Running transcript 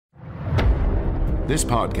This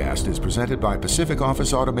podcast is presented by Pacific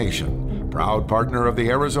Office Automation, proud partner of the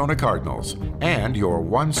Arizona Cardinals, and your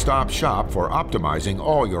one-stop shop for optimizing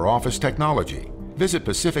all your office technology. Visit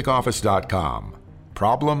pacificoffice.com.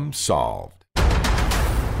 Problem solved.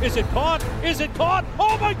 Is it caught? Is it caught?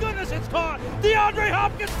 Oh my goodness, it's caught! DeAndre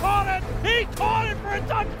Hopkins caught it! He caught it for a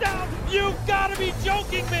touchdown! You've got to be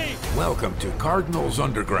joking me! Welcome to Cardinals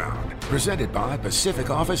Underground, presented by Pacific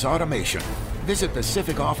Office Automation. Visit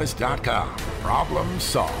pacificoffice.com. Problem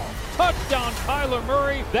solved. Touchdown, Kyler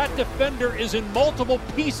Murray. That defender is in multiple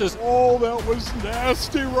pieces. Oh, that was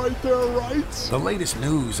nasty right there, right? The latest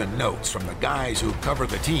news and notes from the guys who cover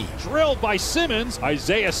the team. Drilled by Simmons.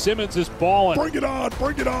 Isaiah Simmons is balling. Bring it on,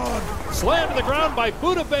 bring it on. Slammed to the ground by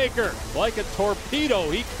Budda Baker. Like a torpedo,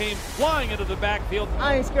 he came flying into the backfield.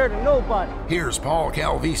 I ain't scared of nobody. Here's Paul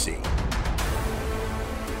Calvisi.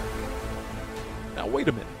 Now, wait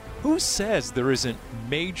a minute. Who says there isn't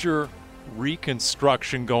major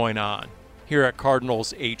reconstruction going on here at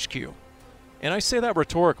Cardinals HQ? And I say that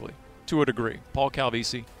rhetorically, to a degree. Paul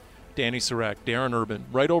Calvisi, Danny Sarek, Darren Urban,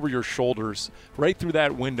 right over your shoulders, right through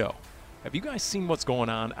that window. Have you guys seen what's going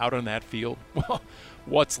on out on that field? Well,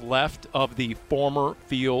 what's left of the former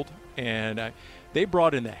field, and they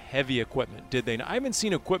brought in the heavy equipment, did they? I haven't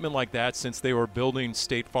seen equipment like that since they were building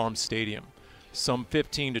State Farm Stadium some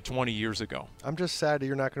 15 to 20 years ago. I'm just sad that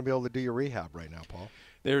you're not going to be able to do your rehab right now, Paul.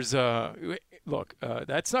 There's look,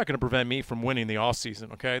 that's not going to prevent me from winning the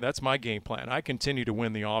offseason, okay? That's my game plan. I continue to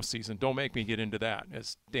win the offseason. Don't make me get into that,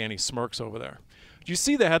 as Danny smirks over there. Do you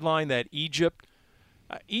see the headline that Egypt,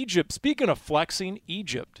 speaking of flexing,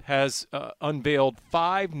 Egypt has unveiled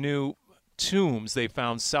 5 new tombs they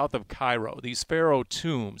found south of Cairo. These pharaoh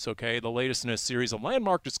tombs, okay, the latest in a series of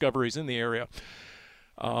landmark discoveries in the area.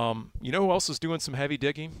 You know who else is doing some heavy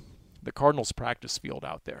digging? The Cardinals practice field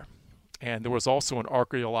out there. And there was also an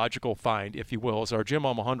archaeological find, if you will, as our Jim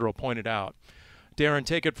Almohandro pointed out. Darren,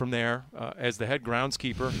 take it from there. As the head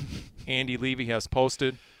groundskeeper, Andy Levy has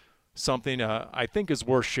posted something I think is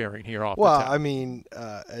worth sharing here off the top. Well, I mean,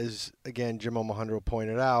 as, again, Jim Almohandro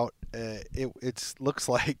pointed out, it looks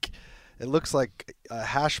like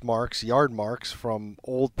hash marks, yard marks from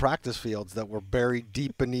old practice fields that were buried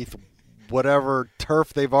deep beneath whatever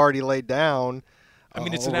turf they've already laid down. I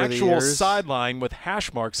mean, it's an actual sideline with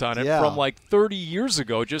hash marks on it from like 30 years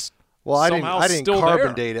ago. I didn't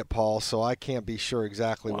carbon date date it, Paul, so I can't be sure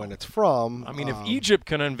exactly when it's from. I mean, if Egypt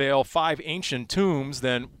can unveil 5 ancient tombs,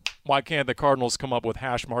 then why can't the Cardinals come up with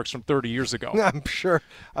hash marks from 30 years ago? I'm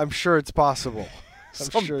sure it's possible.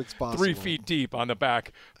 I'm sure it's possible. 3 feet deep on the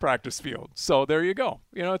back practice field. So there you go.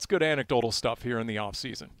 You know, it's good anecdotal stuff here in the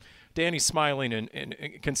offseason. Danny's smiling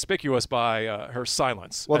and conspicuous by her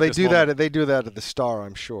silence. Well, they do that. They do that at the Star,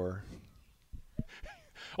 I'm sure.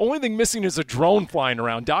 Only thing missing is a drone flying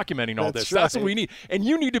around documenting all this. Right. That's what we need. And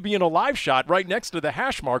you need to be in a live shot right next to the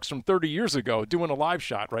hash marks from 30 years ago, doing a live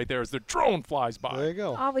shot right there as the drone flies by. There you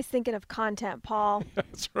go. Always thinking of content, Paul.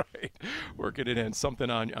 That's right. Working it in. Something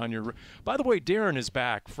on your. By the way, Darren is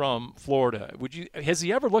back from Florida. Has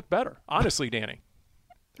he ever looked better? Honestly, Danny.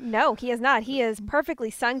 No, he is not. He is perfectly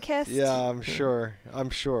sun-kissed. Yeah, I'm sure. I'm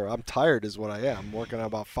tired is what I am. I'm working on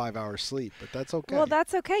about 5 hours sleep, but that's okay. Well,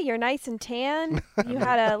 that's okay. You're nice and tan. You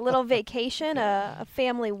had a little vacation, a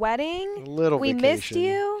family wedding. We missed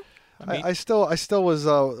you. I still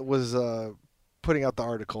was putting out the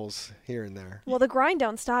articles here and there. Well, the grind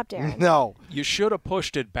don't stop, Darren. No. You should have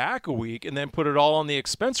pushed it back a week and then put it all on the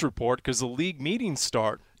expense report because the league meetings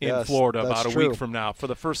start in Florida about a week from now. For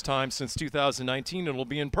the first time since 2019, it'll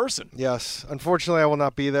be in person. Yes. Unfortunately, I will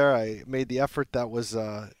not be there. I made the effort that was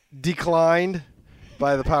declined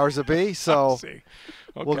by the powers that be, so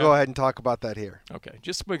we'll go ahead and talk about that here. Okay.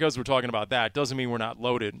 Just because we're talking about that doesn't mean we're not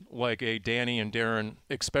loaded like a Danny and Darren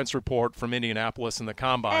expense report from Indianapolis in the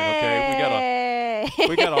Combine, okay?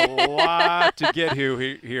 We got a lot to get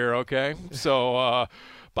here, okay? So,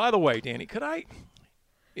 by the way, Danny, can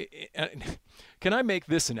I make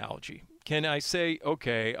this analogy? Can I say,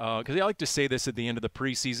 okay, because I like to say this at the end of the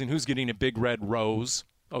preseason, who's getting a big red rose,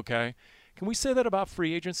 okay? Can we say that about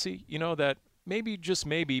free agency? You know, that maybe, just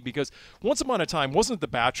maybe, because once upon a time, wasn't The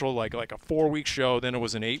Bachelor like a 4-week show, then it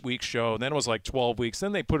was an 8-week show, then it was like 12 weeks,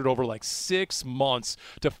 then they put it over like 6 months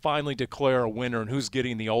to finally declare a winner and who's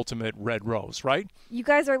getting the ultimate red rose, right? You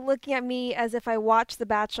guys are looking at me as if I watched The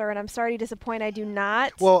Bachelor, and I'm sorry to disappoint, I do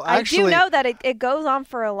not. Well, actually, I do know that it goes on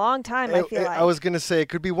for a long time, I feel like. I was going to say it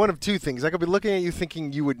could be one of two things. I could be looking at you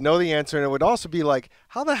thinking you would know the answer, and it would also be like,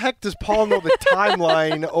 how the heck does Paul know the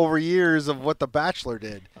timeline over years of what The Bachelor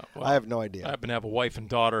did? Well, I have no idea. I happen to have a wife and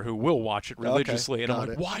daughter who will watch it religiously, and I'm like,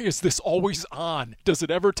 it. why is this always on? Does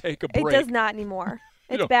it ever take a break? It does not anymore.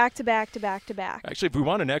 It's back to back to back to back. Actually, if we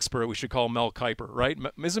want an expert, we should call Mel Kiper, right?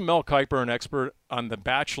 Isn't Mel Kiper an expert on The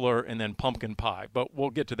Bachelor and then Pumpkin Pie? But we'll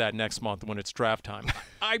get to that next month when it's draft time.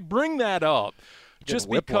 I bring that up just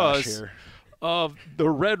because of the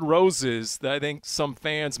red roses that I think some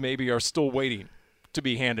fans maybe are still waiting to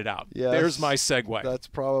be handed out. Yes, there's my segue. That's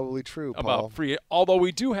probably true, Paul. About free, although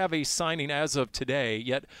we do have a signing as of today,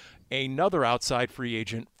 yet another outside free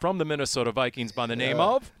agent from the Minnesota Vikings by the name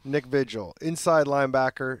of Nick Vigil, inside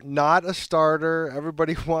linebacker, not a starter.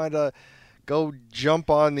 Everybody wanted to go jump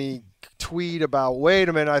on the tweet about, wait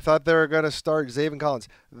a minute, I thought they were going to start Zaven Collins.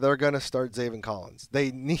 They're going to start Zaven Collins.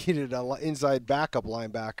 They needed an inside backup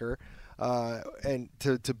linebacker. And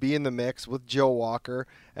to be in the mix with Joe Walker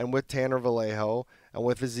and with Tanner Vallejo and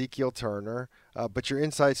with Ezekiel Turner. But your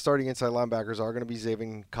starting inside linebackers are going to be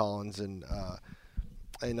Zaven Collins and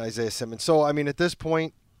Isaiah Simmons. So, I mean, at this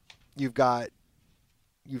point, you've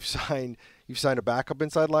signed a backup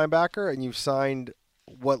inside linebacker, and you've signed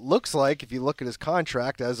what looks like, if you look at his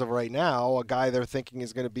contract as of right now, a guy they're thinking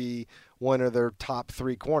is going to be one of their top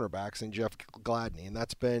 3 cornerbacks in Jeff Gladney. And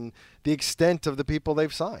that's been the extent of the people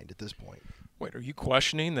they've signed at this point. Wait, are you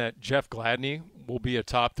questioning that Jeff Gladney will be a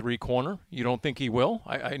top 3 corner? You don't think he will?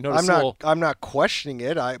 I noticed I'm not questioning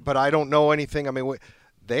it, but I don't know anything. I mean,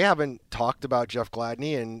 they haven't talked about Jeff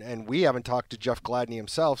Gladney, and we haven't talked to Jeff Gladney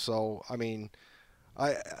himself. So, I mean,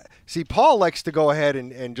 I see Paul likes to go ahead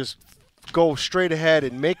and just go straight ahead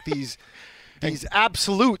and make these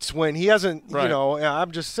absolutes when he hasn't, right.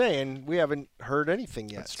 I'm just saying we haven't heard anything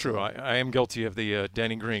yet. That's true. I am guilty of the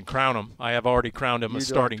Denny Green. Crown him. I have already crowned him a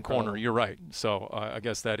starting corner. You're right. So I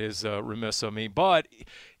guess that is remiss of me. But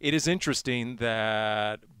it is interesting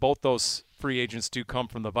that both those free agents do come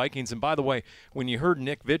from the Vikings. And by the way, when you heard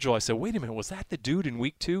Nick Vigil, I said, wait a minute, was that the dude in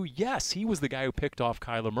week 2? Yes, he was the guy who picked off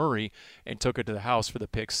Kyler Murray and took it to the house for the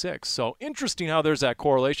pick 6. So interesting how there's that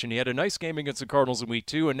correlation. He had a nice game against the Cardinals in week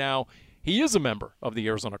 2, and now he is a member of the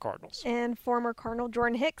Arizona Cardinals. And former Cardinal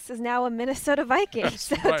Jordan Hicks is now a Minnesota Viking.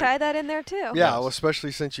 So right. Tie that in there, too. Yeah, well,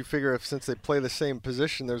 especially since you figure since they play the same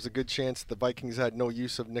position, there's a good chance the Vikings had no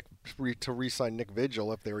use of to re-sign Nick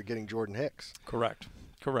Vigil if they were getting Jordan Hicks. Correct.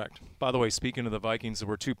 By the way, speaking of the Vikings, there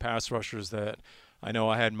were 2 pass rushers that I know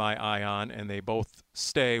I had my eye on, and they both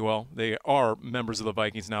they are members of the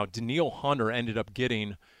Vikings now. Danielle Hunter ended up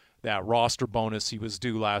getting that roster bonus he was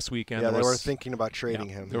due last weekend. Yeah, they were thinking about trading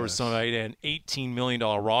him. There was an $18 million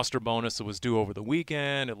roster bonus that was due over the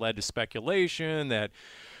weekend. It led to speculation that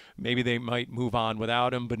maybe they might move on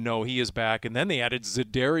without him, but no, he is back. And then they added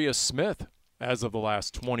Zadarius Smith as of the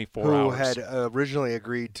last 24 hours. Who had originally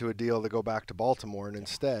agreed to a deal to go back to Baltimore, and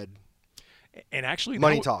instead and actually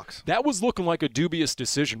money talks. That was looking like a dubious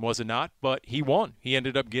decision, was it not? But he won. He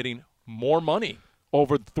ended up getting more money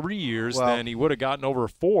over 3 years than he would have gotten over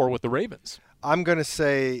 4 with the Ravens. I'm going to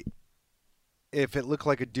say if it looked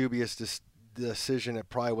like a dubious decision, it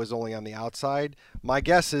probably was only on the outside. My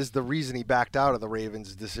guess is the reason he backed out of the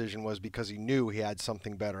Ravens' decision was because he knew he had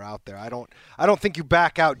something better out there. I don't think you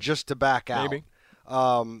back out just to back out. Maybe.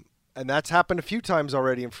 And that's happened a few times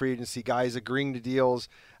already in free agency, guys agreeing to deals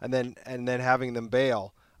and then having them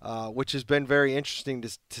bail, which has been very interesting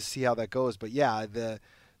to see how that goes. But yeah,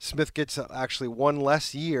 Smith gets actually 1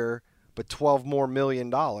 less year, but $12 more million.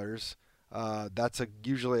 That's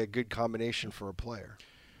usually a good combination for a player.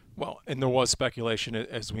 Well, and there was speculation,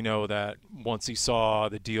 as we know, that once he saw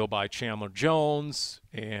the deal by Chandler Jones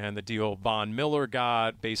and the deal Von Miller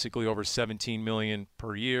got, basically over $17 million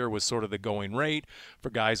per year was sort of the going rate for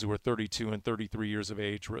guys who were 32 and 33 years of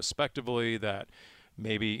age, respectively, that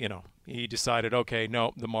maybe, he decided, okay,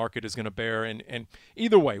 no, the market is going to bear. And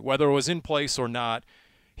either way, whether it was in place or not,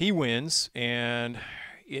 he wins. And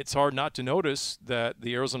it's hard not to notice that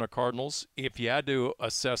the Arizona Cardinals, if you had to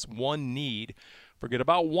assess one need, forget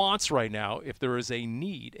about wants right now. If there is a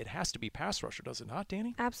need, it has to be pass rusher, does it not,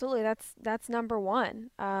 Danny? Absolutely. That's number one.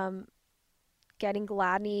 Getting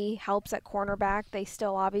Gladney helps at cornerback. They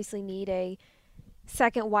still obviously need a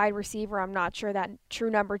second wide receiver. I'm not sure that true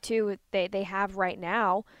number 2 they have right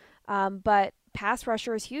now. But pass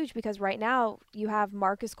rusher is huge because right now you have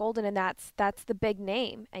Marcus Golden, and that's the big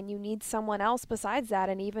name, and you need someone else besides that.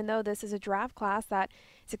 And even though this is a draft class that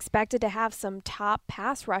is expected to have some top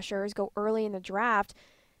pass rushers go early in the draft,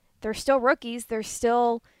 they're still rookies. There's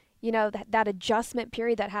still, that adjustment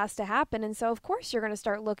period that has to happen. And so, of course, you're going to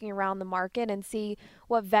start looking around the market and see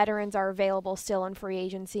what veterans are available still in free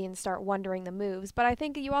agency and start wondering the moves. But I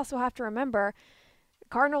think you also have to remember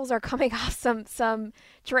Cardinals are coming off some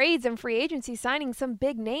trades and free agency, signing some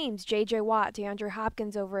big names, J.J. Watt, DeAndre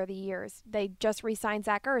Hopkins over the years. They just re-signed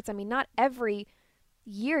Zach Ertz. I mean, not every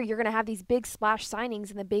year you're going to have these big splash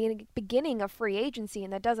signings in the beginning of free agency,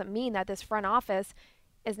 and that doesn't mean that this front office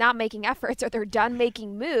is not making efforts or they're done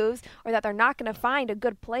making moves or that they're not going to find a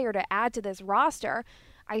good player to add to this roster.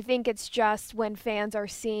 I think it's just when fans are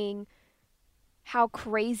seeing how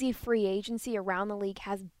crazy free agency around the league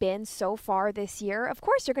has been so far this year, of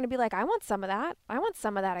course you're going to be like, I want some of that. I want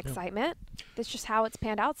some of that excitement. That's just how it's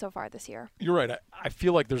panned out so far this year. You're right. I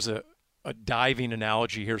feel like there's a diving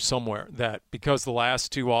analogy here somewhere, that because the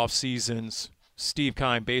last 2 off seasons, Steve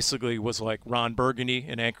Keim basically was like Ron Burgundy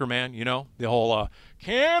in Anchorman, you know, the whole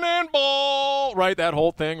cannonball, right? That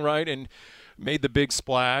whole thing, right? And made the big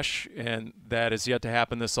splash, and that is yet to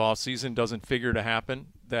happen this offseason. Doesn't figure to happen.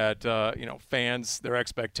 That, fans, their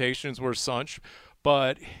expectations were such.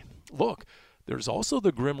 But look, there's also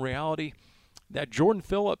the grim reality that Jordan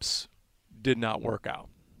Phillips did not work out.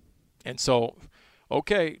 And so,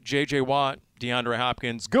 okay, J.J. Watt, DeAndre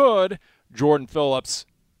Hopkins, good. Jordan Phillips,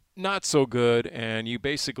 not so good. And you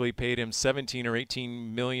basically paid him $17 or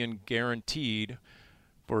 $18 million guaranteed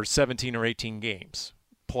for 17 or 18 games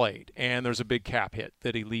played, and there's a big cap hit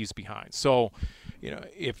that he leaves behind. So,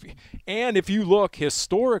 if you look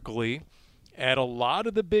historically at a lot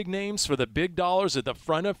of the big names for the big dollars at the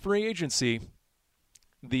front of free agency,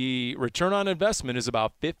 the return on investment is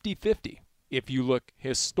about 50-50 if you look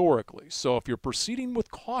historically. So if you're proceeding with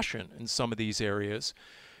caution in some of these areas,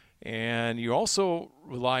 and you also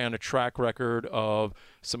rely on a track record of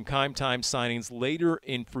some time signings later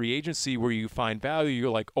in free agency where you find value,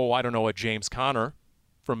 you're like, oh, I don't know, a James Conner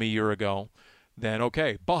from a year ago, then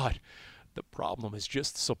okay. But the problem is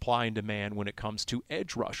just supply and demand when it comes to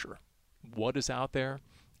edge rusher. What is out there?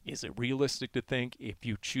 Is it realistic to think if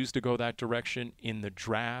you choose to go that direction in the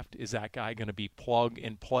draft, is that guy going to be plug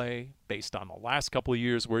and play based on the last couple of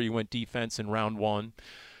years where you went defense in round 1?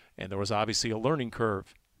 And there was obviously a learning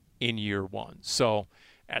curve in year 1. So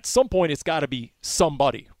at some point it's got to be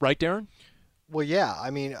somebody, right, Darren? Well, yeah.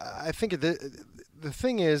 I mean, I think the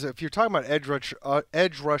thing is, if you're talking about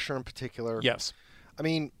edge rusher in particular, yes. I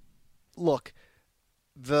mean, look,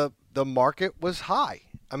 the market was high.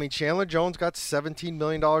 I mean, Chandler Jones got $17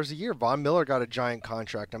 million a year. Von Miller got a giant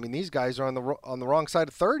contract. I mean, these guys are on the wrong side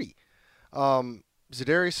of 30.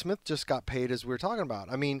 Zadarius Smith just got paid, as we were talking about.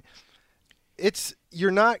 I mean,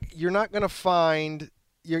 you're not going to find.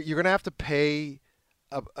 You're going to have to pay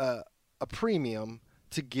a premium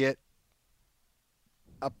to get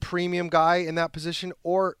a premium guy in that position,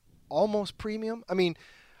 or almost premium. I mean,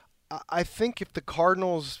 I think if the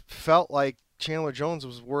Cardinals felt like Chandler Jones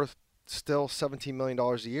was worth still $17 million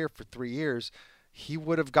a year for 3 years, he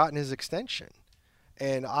would have gotten his extension.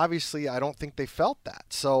 And obviously, I don't think they felt that.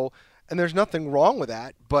 So, and there's nothing wrong with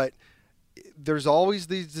that, but there's always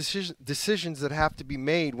these decisions that have to be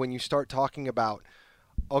made when you start talking about,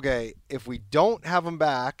 okay, if we don't have him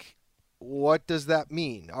back, what does that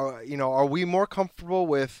mean? Are we more comfortable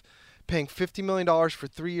with paying $50 million for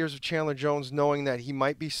 3 years of Chandler Jones, knowing that he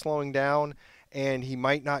might be slowing down and he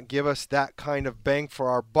might not give us that kind of bang for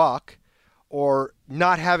our buck, or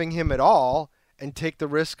not having him at all and take the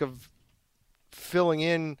risk of filling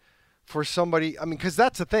in for somebody? I mean, because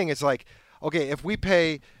that's the thing. It's like, okay, if we're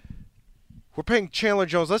paying Chandler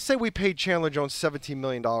Jones, let's say we paid Chandler Jones $17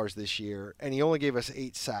 million this year and he only gave us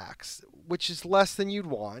 8 sacks, which is less than you'd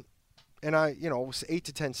want. And it was 8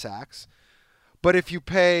 to 10 sacks. But if you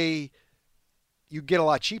get a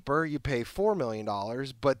lot cheaper. You pay $4 million,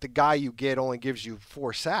 but the guy you get only gives you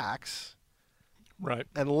 4 sacks. Right.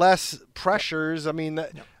 And less pressures. I mean,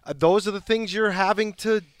 those are the things you're having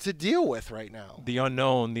to deal with right now. The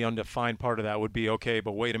unknown, the undefined part of that would be, okay,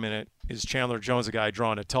 but wait a minute. Is Chandler Jones a guy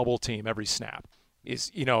drawing a double team every snap?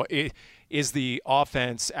 Is the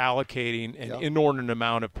offense allocating an inordinate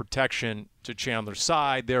amount of protection to Chandler's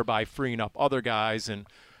side, thereby freeing up other guys and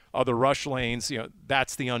other rush lanes?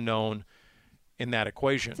 That's the unknown in that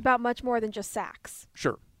equation. It's about much more than just sacks.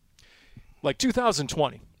 Sure. Like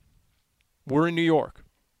 2020, we're in New York.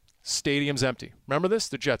 Stadium's empty. Remember this?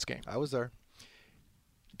 The Jets game. I was there.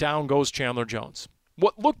 Down goes Chandler Jones.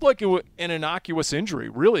 What looked like an innocuous injury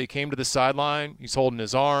really came to the sideline. He's holding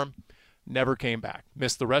his arm. Never came back.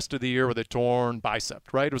 Missed the rest of the year with a torn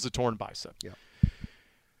bicep, right? It was a torn bicep. Yeah.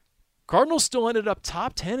 Cardinals still ended up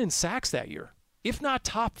top 10 in sacks that year, if not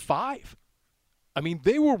top 5. I mean,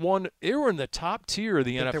 they were in the top tier of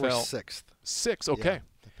the NFL. They were 6th. 6, okay.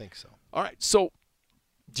 Yeah, I think so. All right. So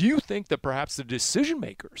do you think that perhaps the decision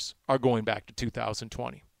makers are going back to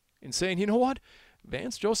 2020 and saying, you know what?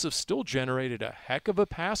 Vance Joseph still generated a heck of a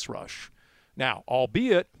pass rush. Now,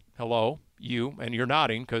 albeit, and you're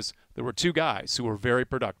nodding because there were 2 guys who were very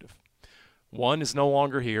productive. One is no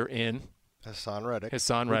longer here in Hassan Reddick.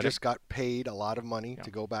 Hassan who Reddick. just got paid a lot of money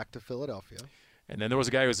to go back to Philadelphia. And then there was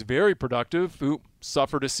a guy who was very productive who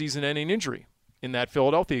suffered a season-ending injury in that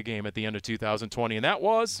Philadelphia game at the end of 2020, and that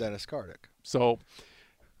was Dennis Gardeck. So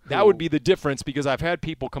that would be the difference, because I've had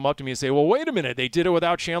people come up to me and say, well, wait a minute, they did it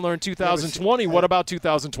without Chandler in 2020. What about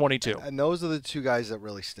 2022? And those are the two guys that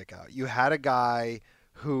really stick out. You had a guy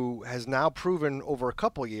who has now proven over a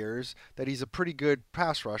couple years that he's a pretty good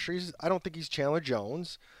pass rusher. I don't think he's Chandler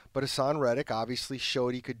Jones, but Hassan Reddick obviously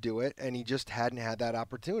showed he could do it, and he just hadn't had that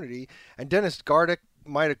opportunity. And Dennis Gardeck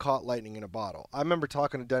might have caught lightning in a bottle. I remember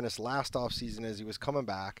talking to Dennis last offseason as he was coming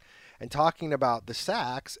back and talking about the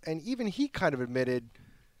sacks, and even he kind of admitted,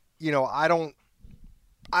 you know, I don't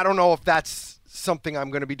know if that's something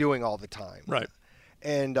I'm going to be doing all the time. Right.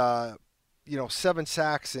 And, 7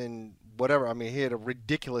 sacks in whatever. I mean, he had a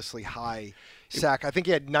ridiculously high sack. I think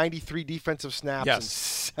he had 93 defensive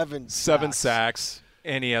snaps and 7 sacks.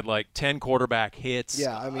 And he had like 10 quarterback hits.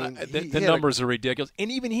 Yeah, I mean, the numbers are ridiculous.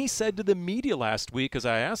 And even he said to the media last week, because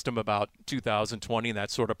I asked him about 2020 and that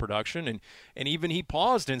sort of production, and even he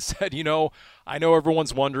paused and said, I know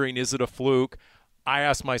everyone's wondering, is it a fluke? I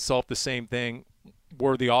asked myself the same thing.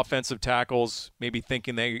 Were the offensive tackles maybe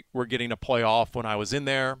thinking they were getting a playoff when I was in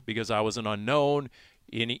there because I was an unknown?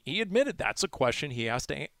 And he admitted that's a question he has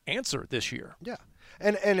to answer this year. Yeah.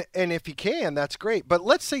 And if he can, that's great. But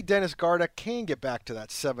let's say Dennis Gardeck can get back to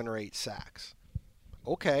that 7 or 8 sacks.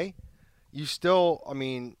 Okay. You still, I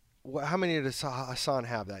mean, how many did Hassan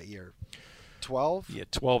have that year? 12? Yeah,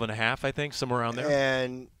 12 and a half, I think, somewhere around there.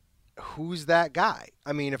 And who's that guy?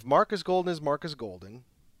 I mean, if Marcus Golden is Marcus Golden,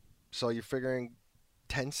 so you're figuring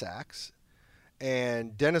 10 sacks,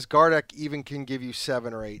 and Dennis Gardeck even can give you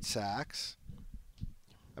 7 or 8 sacks.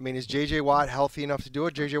 I mean, is J.J. Watt healthy enough to do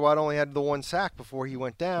it? J.J. Watt only had the 1 sack before he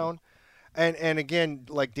went down. And again,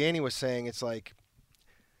 like Danny was saying, it's like,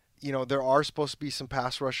 there are supposed to be some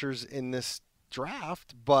pass rushers in this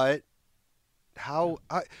draft, but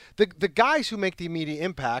the guys who make the immediate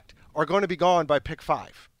impact are going to be gone by pick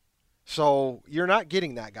 5. So you're not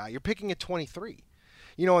getting that guy. You're picking at 23.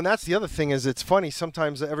 And that's the other thing is it's funny.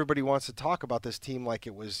 Sometimes everybody wants to talk about this team like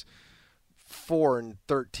it was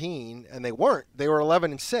 4-13, and they weren't. They were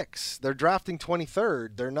 11-6. They're drafting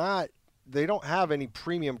 23rd. They don't have any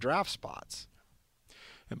premium draft spots.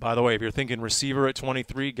 And by the way, if you're thinking receiver at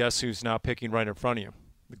 23, guess who's now picking right in front of you?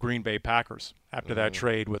 The Green Bay Packers after that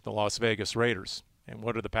trade with the Las Vegas Raiders. And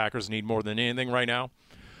what do the Packers need more than anything right now?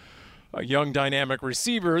 A young dynamic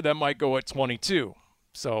receiver that might go at 22.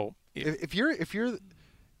 So if you're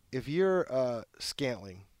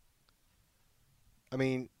Scantling, I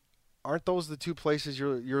mean, aren't those the two places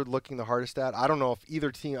you're looking the hardest at? I don't know if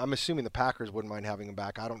either team. I'm assuming the Packers wouldn't mind having him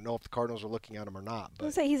back. I don't know if the Cardinals are looking at him or not. But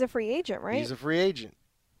I'll say he's a free agent, right? He's a free agent.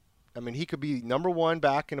 I mean, he could be number 1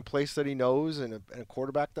 back in a place that he knows and a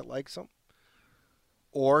quarterback that likes him,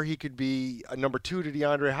 or he could be a number 2 to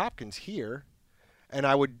DeAndre Hopkins here. And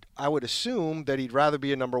I would assume that he'd rather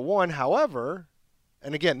be a number 1. However,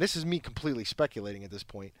 and again, this is me completely speculating at this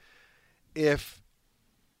point, if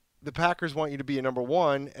the Packers want you to be a number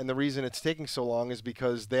 1, and the reason it's taking so long is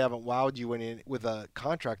because they haven't wowed you with a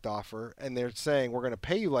contract offer, and they're saying we're going to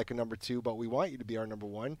pay you like a number 2, but we want you to be our number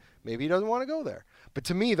 1. Maybe he doesn't want to go there. But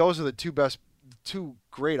to me, those are the two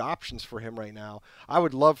great options for him right now. I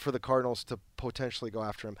would love for the Cardinals to potentially go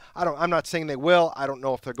after him. I'm not saying they will. I don't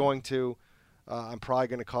know if they're going to. I'm probably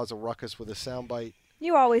going to cause a ruckus with a soundbite.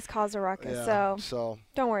 You always cause a ruckus, Yeah, so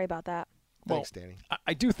don't worry about that. Thanks, Danny.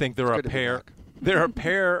 I do think they're a pair. They're a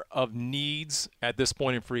pair of needs at this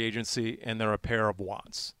point in free agency, and they're a pair of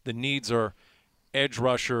wants. The needs are edge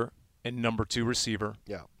rusher and number 2 receiver.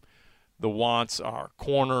 Yeah. The wants are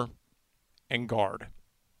corner and guard.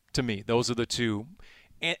 To me, those are the two.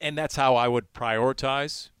 And that's how I would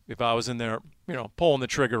prioritize if I was in there, pulling the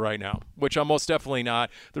trigger right now, which I'm most definitely not.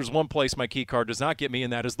 There's one place my key card does not get me,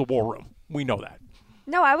 and that is the war room. We know that.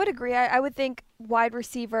 No, I would agree. I would think wide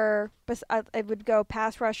receiver, it would go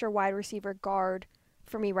pass rusher, wide receiver, guard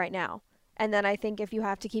for me right now. And then I think if you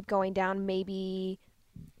have to keep going down, maybe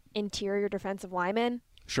interior defensive lineman.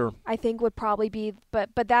 Sure. I think would probably be, but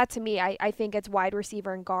that to me, I think it's wide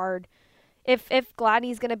receiver and guard. If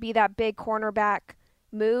Gladney's going to be that big cornerback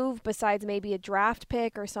move, besides maybe a draft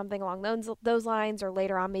pick or something along those lines, or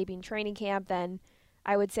later on maybe in training camp, then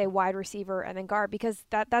I would say wide receiver and then guard, because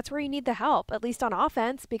that's where you need the help, at least on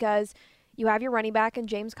offense, because you have your running back in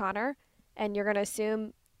James Conner, and you're going to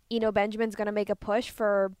assume Eno Benjamin's going to make a push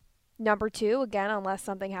for number 2 again, unless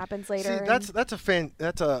something happens later. See, that's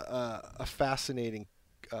a fascinating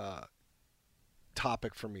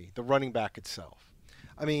topic for me, the running back itself.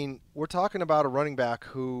 I mean, we're talking about a running back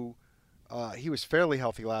who He was fairly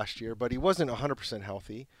healthy last year, but he wasn't 100%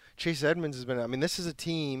 healthy. Chase Edmonds has been, I mean, this is a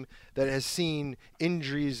team that has seen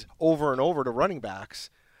injuries over and over to running backs.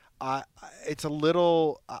 It's a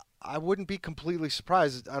little, I wouldn't be completely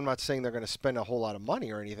surprised. I'm not saying they're going to spend a whole lot of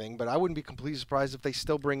money or anything, but I wouldn't be completely surprised if they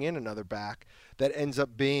still bring in another back that ends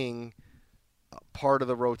up being part of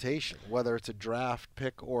the rotation, whether it's a draft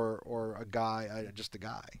pick or a guy, just a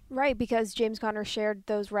guy. Right, because James Conner shared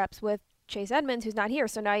those reps with Chase Edmonds, who's not here.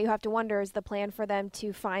 So now you have to wonder, is the plan for them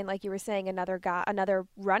to find, like you were saying, another guy, another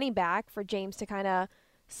running back for James to kind of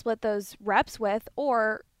split those reps with,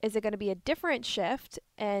 or is it going to be a different shift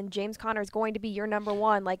and James Conner is going to be your number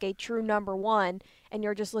one, like a true number one, and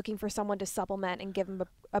you're just looking for someone to supplement and give him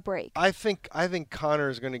a break? I think Conner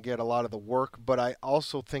is going to get a lot of the work, but I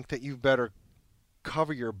also think that you better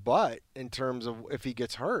cover your butt in terms of if he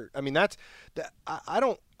gets hurt. I mean, I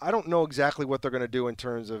don't know exactly what they're going to do in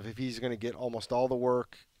terms of if he's going to get almost all the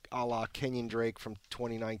work, a la Kenyon Drake from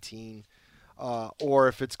 2019, or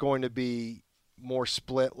if it's going to be more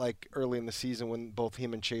split like early in the season when both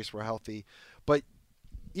him and Chase were healthy. But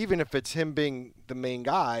even if it's him being the main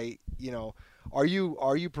guy, are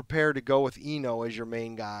you prepared to go with Eno as your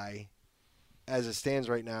main guy as it stands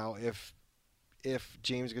right now if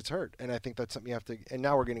James gets hurt? And I think that's something you have to, and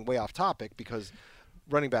now we're getting way off topic because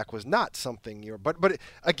running back was not something but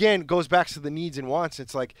again, it goes back to the needs and wants.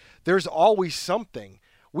 It's like there's always something.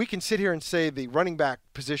 We can sit here and say the running back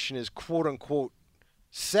position is quote unquote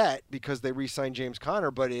set because they re-signed James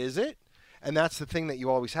Conner, but is it? And that's the thing that you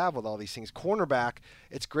always have with all these things. Cornerback,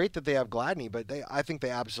 it's great that they have Gladney, but I think they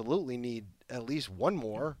absolutely need at least one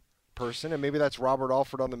more person, and maybe that's Robert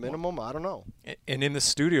Alford on the minimum. I don't know. And in the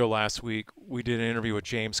studio last week, we did an interview with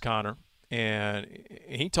James Conner, and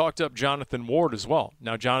he talked up Jonathan Ward as well.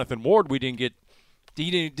 Now, Jonathan Ward, he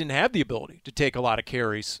didn't have the ability to take a lot of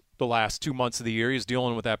carries the last 2 months of the year. He's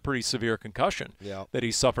dealing with that pretty severe concussion that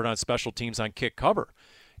he suffered on special teams on kick cover.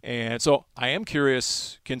 And so I am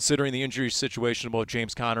curious, considering the injury situation of both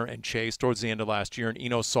James Conner and Chase towards the end of last year, and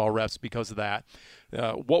Eno saw reps because of that,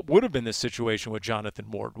 what would have been the situation with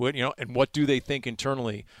Jonathan Ward? And what do they think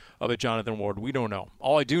internally of a Jonathan Ward? We don't know.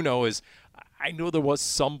 All I do know is I know there was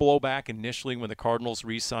some blowback initially when the Cardinals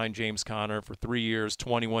re-signed James Conner for 3 years,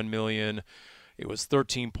 $21 million. It was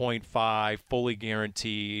 13.5, fully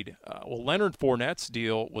guaranteed. Leonard Fournette's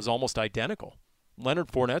deal was almost identical. Leonard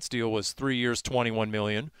Fournette's deal was 3 years, $21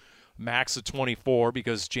 million, max of 24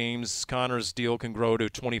 because James Conner's deal can grow to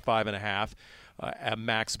 25.5 at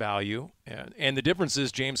max value. And the difference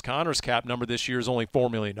is James Conner's cap number this year is only $4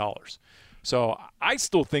 million. So I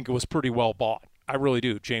still think it was pretty well bought. I really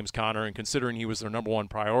do, James Conner, and considering he was their number one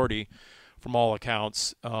priority from all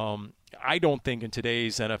accounts, I don't think in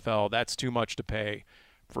today's NFL that's too much to pay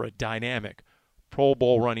for a dynamic Pro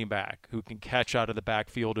Bowl running back who can catch out of the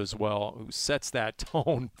backfield as well, who sets that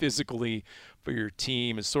tone physically for your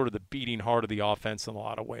team, is sort of the beating heart of the offense in a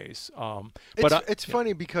lot of ways. But it's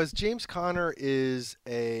funny because James Conner is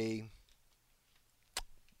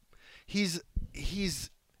he's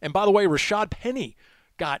and by the way, Rashad Penny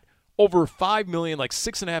got over $5 million, like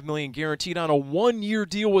 $6.5 million guaranteed on a 1-year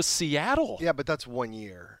deal with Seattle. Yeah, but that's 1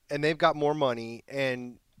 year, and they've got more money.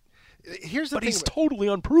 And here's the thing. But he's totally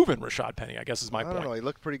unproven, Rashad Penny, I guess is my point. I don't know. He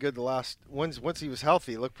looked pretty good the last once he was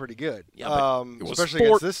healthy. He looked pretty good. Yeah, especially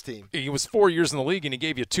against this team. He was 4 years in the league, and he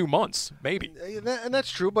gave you 2 months, maybe. And that's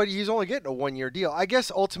true, but he's only getting a 1-year deal. I guess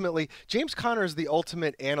ultimately, James Conner is the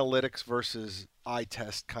ultimate analytics versus eye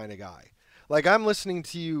test kind of guy. Like, I'm listening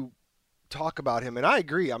to you talk about him, and I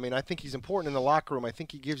agree. I mean, I think he's important in the locker room. I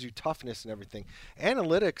think he gives you toughness and everything.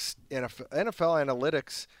 Analytics, NFL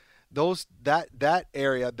analytics, that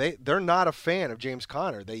area, they're not a fan of James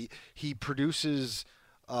Conner. He produces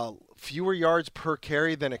fewer yards per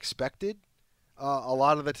carry than expected a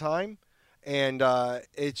lot of the time, and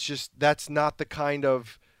it's just that's not the kind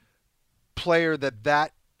of player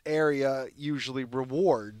that area usually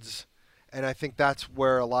rewards. And I think that's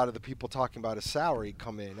where a lot of the people talking about his salary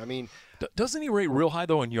come in. I mean, doesn't he rate real high,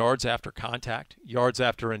 though, in yards after contact? Yards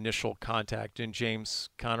after initial contact, and James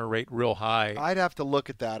Conner rate real high. I'd have to look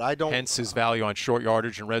at that. I don't. Hence his value on short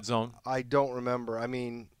yardage and red zone. I don't remember. I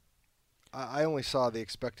mean, I only saw the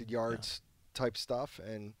expected yards type stuff,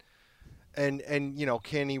 and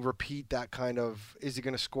can he repeat that kind of? Is he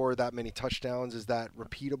going to score that many touchdowns? Is that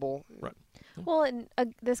repeatable? Right. Well, and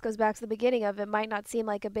this goes back to the beginning of it might not seem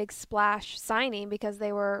like a big splash signing because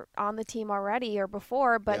they were on the team already or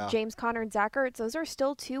before, but James Conner and Zach Ertz, those are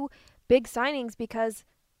still two big signings because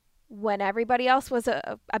when everybody else was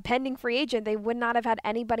a pending free agent, they would not have had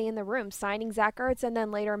anybody in the room. Signing Zach Ertz and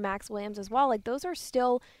then later Max Williams as well. Like, those are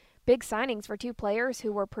still big signings for two players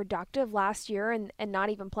who were productive last year and not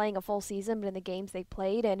even playing a full season, but in the games they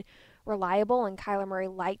played and reliable, and Kyler Murray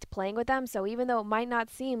liked playing with them. So even though it might not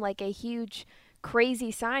seem like a huge,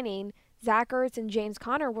 crazy signing, Zach Ertz and James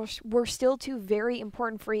Conner were still two very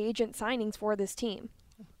important free agent signings for this team.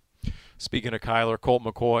 Speaking of Kyler, Colt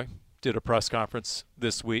McCoy did a press conference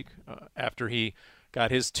this week after he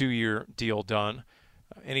got his 2-year deal done.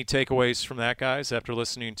 Any takeaways from that, guys, after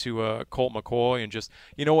listening to Colt McCoy? And just,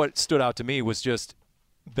 what stood out to me was just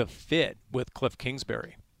the fit with Cliff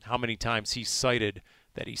Kingsbury. How many times he cited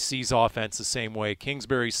that he sees offense the same way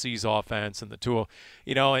Kingsbury sees offense, and the two,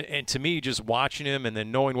 and to me, just watching him and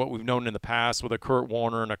then knowing what we've known in the past with a Kurt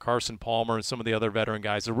Warner and a Carson Palmer and some of the other veteran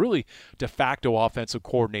guys, are really de facto offensive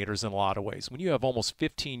coordinators in a lot of ways. When you have almost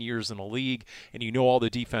 15 years in the league and you know all the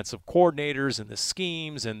defensive coordinators and the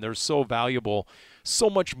schemes, and they're so valuable, so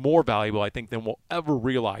much more valuable, I think, than we'll ever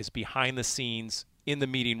realize behind the scenes in the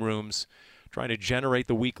meeting rooms, trying to generate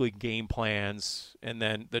the weekly game plans, and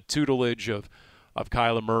then the tutelage of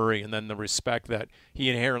Kyler Murray, and then the respect that he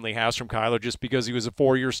inherently has from Kyler just because he was a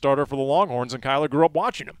 4-year starter for the Longhorns and Kyler grew up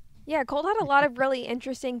watching him. Yeah, Colt had a lot of really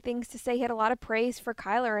interesting things to say. He had a lot of praise for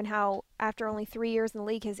Kyler and how after only 3 years in the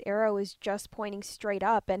league, his arrow is just pointing straight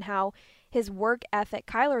up, and how his work ethic,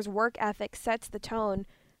 Kyler's work ethic, sets the tone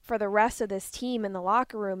for the rest of this team in the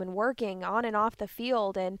locker room and working on and off the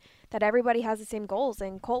field, and that everybody has the same goals.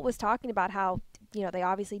 And Colt was talking about how they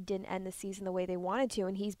obviously didn't end the season the way they wanted to,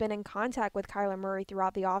 and he's been in contact with Kyler Murray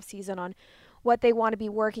throughout the offseason on what they want to be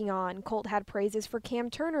working on. Colt had praises for Cam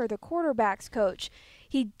Turner, the quarterback's coach.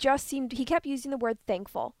 He kept using the word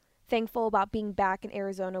thankful about being back in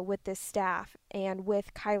Arizona with this staff and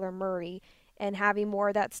with Kyler Murray and having more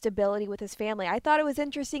of that stability with his family. I thought it was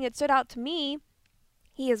interesting. It stood out to me.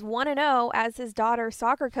 He is 1-0 as his daughter's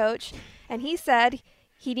soccer coach, and he said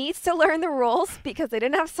he needs to learn the rules because they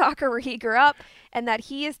didn't have soccer where he grew up, and that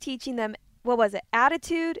he is teaching them,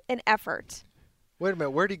 attitude and effort. Wait a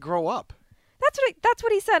minute, where'd he grow up? That's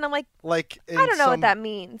what he said. I'm like I don't know what that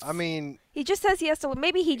means. I mean, he just says he has to.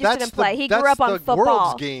 Maybe he just didn't play. He grew up on football.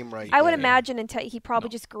 World's game right I would there. imagine he probably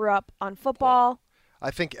just grew up on football. I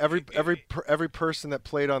think every person that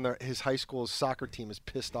played on his high school's soccer team is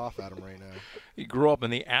pissed off at him right now. He grew up in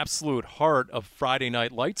the absolute heart of Friday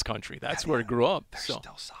Night Lights country. That's where he grew up. There's still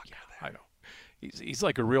soccer there. I know. He's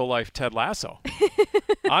like a real-life Ted Lasso.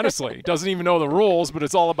 Honestly, he doesn't even know the rules, but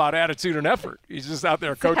it's all about attitude and effort. He's just out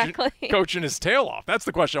there coaching his tail off. That's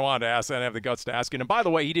the question I wanted to ask, and I have the guts to ask it. And by the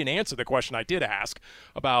way, he didn't answer the question I did ask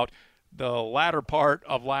about the latter part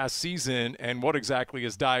of last season and what exactly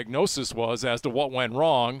his diagnosis was as to what went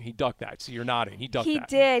wrong. He ducked that. So you're nodding. He ducked that. He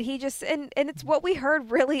did. He just and it's what we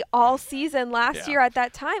heard really all season last year at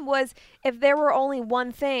that time was if there were only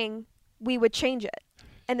one thing, we would change it.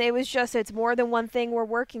 And it was just, it's more than one thing we're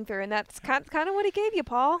working through. And that's kind of what he gave you,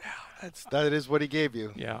 Paul. That is what he gave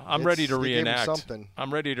you. Yeah, I'm ready to reenact.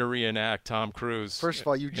 I'm ready to reenact Tom Cruise. First of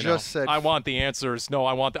all, you just said I want the answers. No,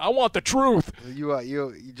 I want the truth.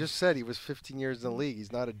 You just said he was 15 years in the league.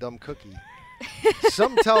 He's not a dumb cookie.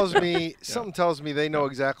 Something tells me they know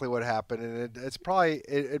exactly what happened, and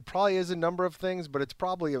it probably is a number of things, but it's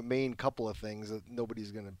probably a main couple of things that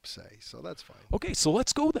nobody's going to say. So that's fine. Okay, so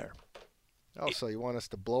let's go there. Oh, so you want us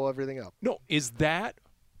to blow everything up? No, is that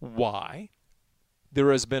why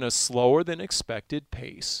there has been a slower than expected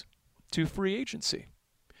pace to free agency?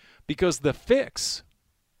 Because the fix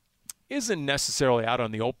isn't necessarily out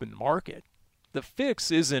on the open market. The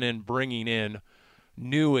fix isn't in bringing in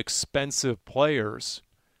new expensive players.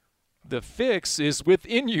 The fix is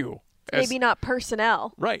within you. Maybe not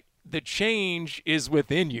personnel. Right. The change is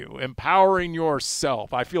within you, empowering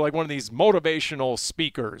yourself. I feel like one of these motivational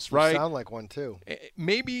speakers, right? You sound like one too.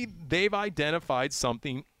 Maybe they've identified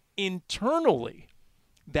something internally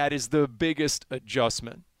that is the biggest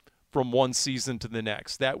adjustment from one season to the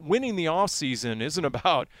next. That winning the offseason isn't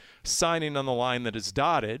about signing on the line that is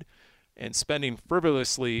dotted and spending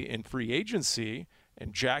frivolously in free agency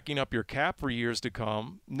and jacking up your cap for years to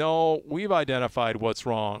come. No, we've identified what's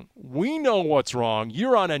wrong. We know what's wrong.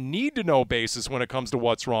 You're on a need-to-know basis when it comes to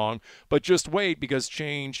what's wrong, but just wait because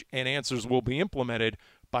change and answers will be implemented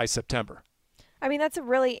by September. I mean, that's a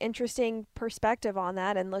really interesting perspective on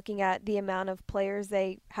that, and looking at the amount of players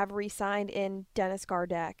they have re-signed in Dennis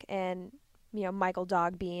Gardeck and Michael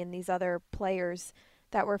Dogbe and these other players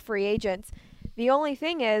that were free agents. The only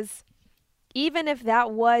thing is, even if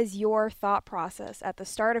that was your thought process at the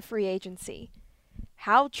start of free agency,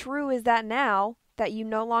 how true is that now that you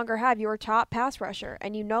no longer have your top pass rusher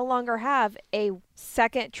and you no longer have a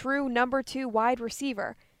second true number 2 wide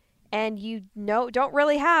receiver and you don't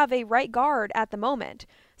really have a right guard at the moment?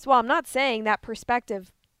 So while I'm not saying that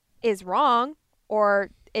perspective is wrong or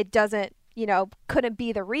it doesn't, couldn't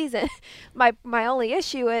be the reason. My only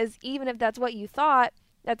issue is, even if that's what you thought,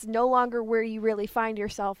 that's no longer where you really find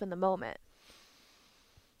yourself in the moment.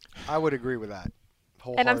 I would agree with that.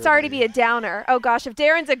 And I'm sorry to be a downer. Oh gosh, if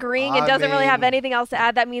Darren's agreeing and doesn't really have anything else to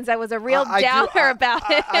add, that means I was a real downer about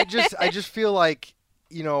it. I just feel like,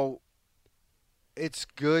 it's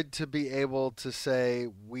good to be able to say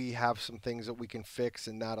we have some things that we can fix,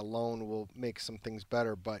 and that alone will make some things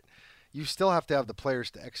better. But you still have to have the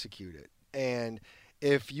players to execute it. And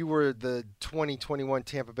if you were the 2021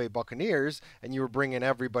 Tampa Bay Buccaneers and you were bringing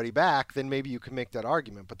everybody back, then maybe you can make that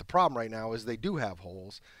argument. But the problem right now is they do have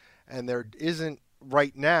holes, and there isn't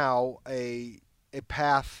right now a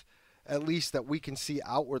path, at least that we can see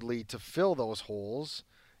outwardly, to fill those holes.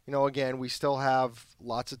 Again, we still have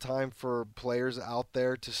lots of time for players out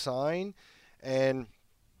there to sign, and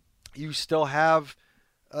you still have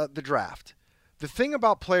the draft. The thing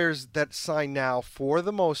about players that sign now, for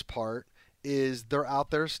the most part, is they're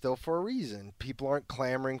out there still for a reason. People aren't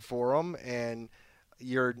clamoring for them, and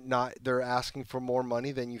they're asking for more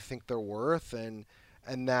money than you think they're worth, and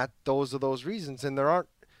those are those reasons. And there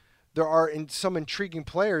are some intriguing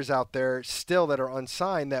players out there still that are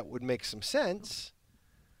unsigned that would make some sense.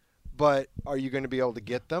 But are you going to be able to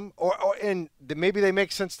get them? And maybe they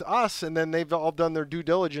make sense to us, and then they've all done their due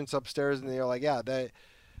diligence upstairs, and they're like, yeah,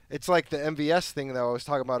 it's like the MVS thing that I was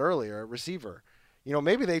talking about earlier, a receiver.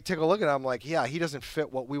 Maybe they take a look at him like, yeah, he doesn't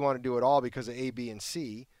fit what we want to do at all because of A, B, and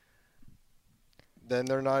C. Then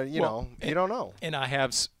they're not, you don't know. And I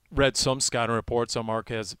have read some scouting reports on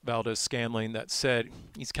Marquez Valdes-Scantling that said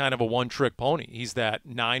he's kind of a one-trick pony. He's that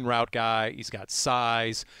 9-route guy. He's got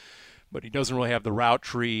size, but he doesn't really have the route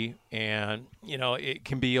tree, and it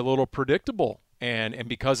can be a little predictable. And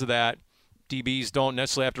because of that, DBs don't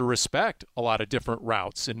necessarily have to respect a lot of different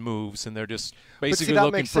routes and moves, and they're just basically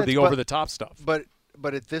looking for the over-the-top stuff.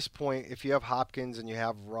 But at this point, if you have Hopkins and you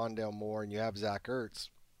have Rondale Moore and you have Zach Ertz,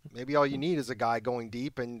 maybe all you need is a guy going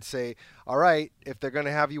deep and say, all right, if they're going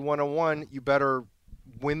to have you one-on-one, you better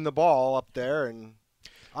win the ball up there. And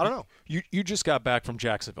I don't know. You just got back from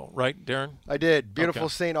Jacksonville, right, Darren? I did. Beautiful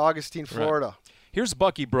St. Augustine, Florida. Right. Here's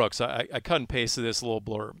Bucky Brooks. I cut and pasted this little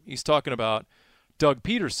blurb. He's talking about Doug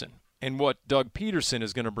Peterson and what Doug Peterson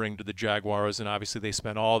is going to bring to the Jaguars. And obviously they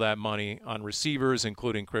spent all that money on receivers,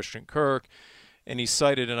 including Christian Kirk. And he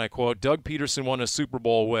cited, and I quote, Doug Peterson won a Super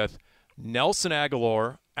Bowl with Nelson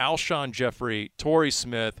Aguilar, Alshon Jeffrey, Torrey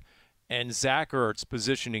Smith, and Zach Ertz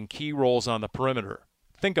positioning key roles on the perimeter.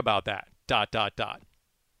 Think about that, ...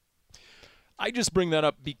 I just bring that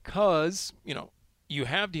up because, you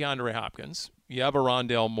have DeAndre Hopkins. You have a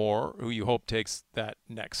Rondale Moore, who you hope takes that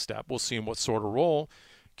next step. We'll see in what sort of role.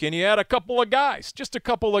 Can you add a couple of guys, just a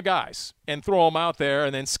couple of guys, and throw them out there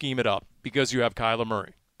and then scheme it up because you have Kyler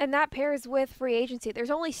Murray? And that pairs with free agency. There's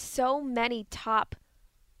only so many top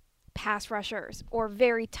pass rushers or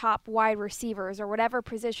very top wide receivers or whatever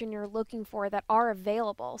position you're looking for that are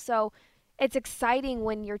available. So it's exciting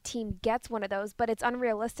when your team gets one of those, but it's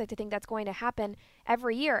unrealistic to think that's going to happen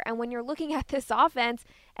every year. And when you're looking at this offense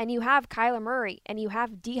and you have Kyler Murray and you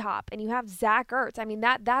have D-Hop and you have Zach Ertz, I mean,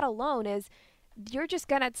 that alone is, you're just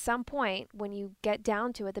going to, at some point, when you get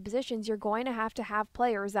down to it, the positions, you're going to have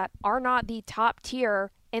players that are not the top tier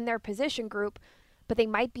in their position group, but they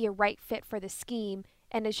might be a right fit for the scheme.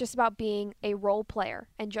 And it's just about being a role player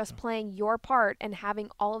and just playing your part and having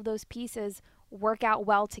all of those pieces work out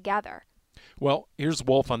well together. Well, here's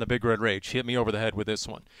Wolf on the Big Red Rage. He hit me over the head with this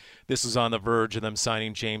one. This is on the verge of them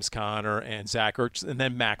signing James Conner and Zach Ertz and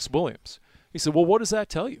then Max Williams. He said, well, what does that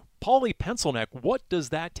tell you? Paulie Pencilneck, what does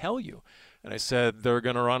that tell you? And I said, they're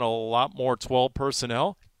going to run a lot more 12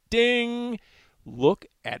 personnel. Ding! Look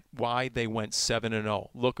at why they went 7-0.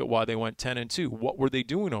 Look at why they went 10-2. What were they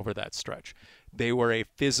doing over that stretch? They were a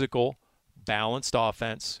physical, balanced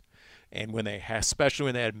offense. And when they, especially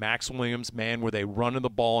when they had Max Williams, man, were they running the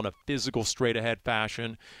ball in a physical, straight-ahead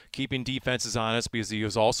fashion, keeping defenses honest because he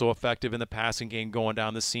was also effective in the passing game going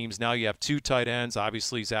down the seams. Now you have two tight ends.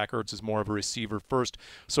 Obviously, Zach Ertz is more of a receiver-first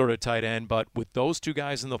sort of tight end. But with those two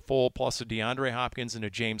guys in the fold, plus a DeAndre Hopkins and a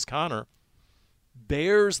James Conner,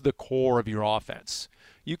 there's the core of your offense.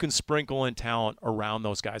 You can sprinkle in talent around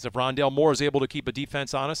those guys. If Rondale Moore is able to keep a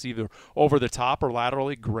defense honest, either over the top or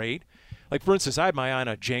laterally, great. Like, for instance, I had my eye on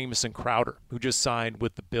a Jamison Crowder who just signed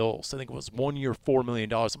with the Bills. I think it was 1 year, $4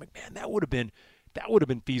 million. I'm like, man, that would have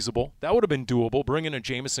been feasible. That would have been doable. Bring in a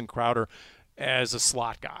Jamison Crowder as a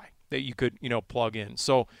slot guy that you could, plug in.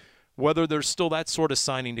 So whether there's still that sort of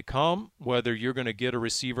signing to come, whether you're going to get a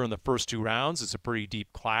receiver in the first 2 rounds, it's a pretty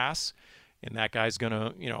deep class, and that guy's going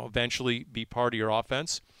to, eventually be part of your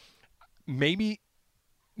offense. Maybe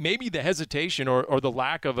maybe the hesitation or the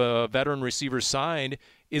lack of a veteran receiver signed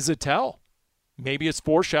is a tell. Maybe it's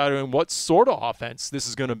foreshadowing what sort of offense this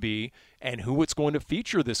is going to be and who it's going to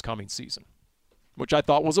feature this coming season, which I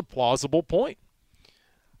thought was a plausible point.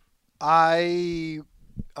 I'm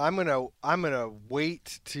gonna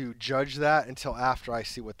wait to judge that until after I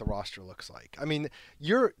see what the roster looks like. I mean,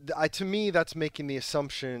 to me that's making the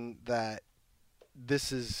assumption that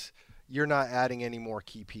you're not adding any more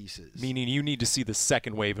key pieces. Meaning you need to see the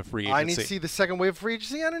second wave of free agency. I need to see the second wave of free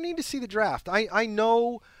agency. I don't need to see the draft. I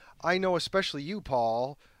know, especially you,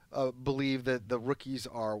 Paul, believe that the rookies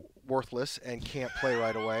are worthless and can't play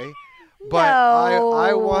right away. But No.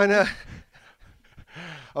 I want to.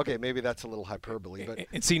 Okay, maybe that's a little hyperbole, but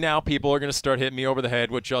And see, now people are going to start hitting me over the head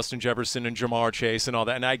with Justin Jefferson and Jamar Chase and all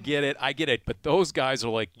that. And I get it. But those guys are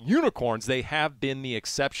like unicorns. They have been the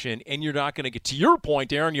exception. And you're not going to get to your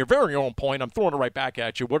point, Aaron, your very own point. I'm throwing it right back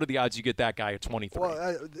at you. What are the odds you get that guy at 23?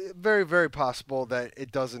 well, very, very possible that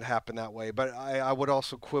it doesn't happen that way. But I would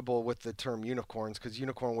also quibble with the term unicorns because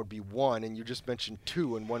unicorn would be one, and you just mentioned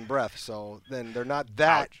two in one breath. So then they're not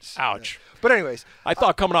that. Ouch. But anyways, I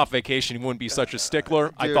thought coming off vacation he wouldn't be such a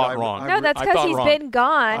stickler. I dude, thought wrong. No, that's I because thought he's wrong. been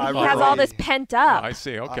gone. He has all this pent up. I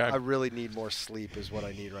see. Okay. I really need more sleep is what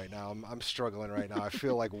I need right now. I'm struggling right now. I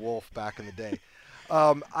feel like Wolf back in the day.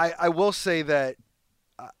 I will say that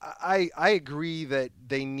I agree that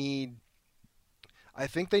I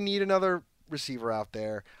think they need another receiver out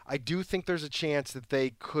there. I do think there's a chance that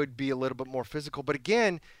they could be a little bit more physical. But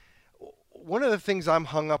again, one of the things I'm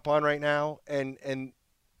hung up on right now, and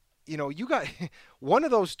you got one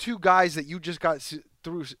of those two guys that you just got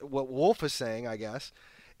through what Wolf is saying, I guess,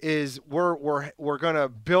 is we're going to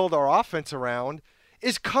build our offense around,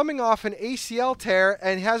 is coming off an ACL tear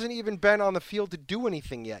and hasn't even been on the field to do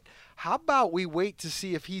anything yet. How about we wait to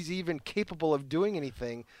see if he's even capable of doing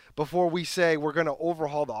anything before we say we're going to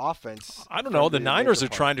overhaul the offense? I don't know. The Niners are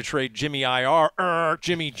trying to trade Jimmy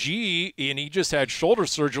Jimmy G, and he just had shoulder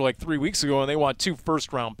surgery like 3 weeks ago, and they want 2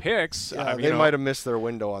 first-round picks. Yeah, they might have missed their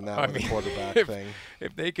window on that with the quarterback thing.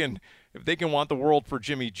 If they can want the world for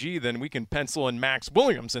Jimmy G, then we can pencil in Max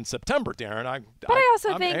Williams in September, Darren. I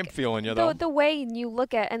also think I'm feeling you, though. The way you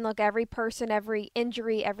look at every person, every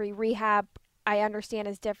injury, every rehab, I understand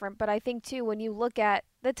is different. But I think, too, when you look at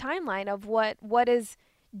the timeline of what is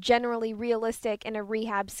generally realistic in a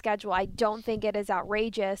rehab schedule, I don't think it is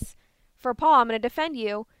outrageous for Paul. I'm going to defend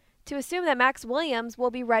you to assume that Max Williams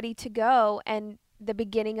will be ready to go in the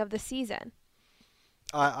beginning of the season.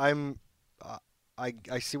 I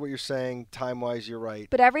see what you're saying. Time-wise, you're right.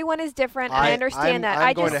 But everyone is different, and I understand that.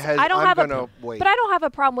 I don't have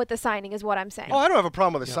a problem with the signing, is what I'm saying. Oh, I don't have a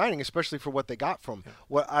problem with the signing, especially for what they got from.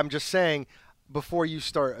 What I'm just saying, before you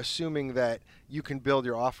start assuming that you can build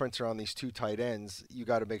your offense around these 2 tight ends, you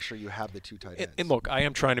got to make sure you have the 2 tight ends. And look, I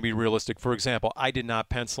am trying to be realistic. For example, I did not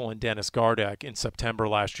pencil in Dennis Gardeck in September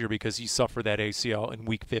last year because he suffered that ACL in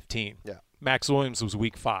Week 15. Yeah. Max Williams was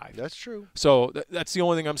Week 5. That's true. So that's the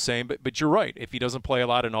only thing I'm saying. But you're right. If he doesn't play a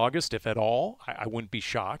lot in August, if at all, I wouldn't be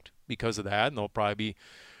shocked because of that, and they'll probably be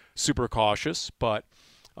super cautious. But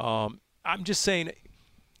I'm just saying,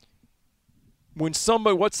 when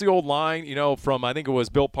somebody, what's the old line, from I think it was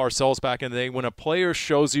Bill Parcells back in the day, when a player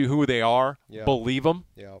shows you who they are, believe them.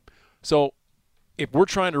 Yeah. So if we're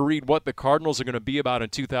trying to read what the Cardinals are going to be about in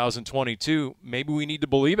 2022, maybe we need to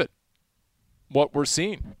believe it, what we're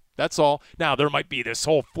seeing. That's all. Now, there might be this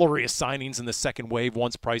whole flurry of signings in the second wave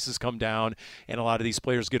once prices come down and a lot of these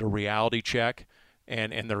players get a reality check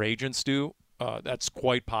and their agents do. That's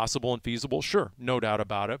quite possible and feasible. Sure, no doubt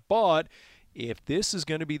about it. But if this is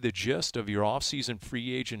going to be the gist of your offseason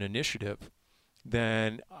free agent initiative,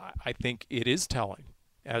 then I think it is telling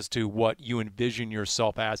as to what you envision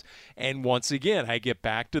yourself as. And once again, I get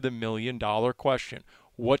back to the million-dollar question.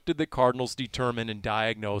 What did the Cardinals determine and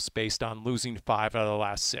diagnose based on losing 5 out of the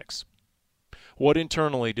last 6? What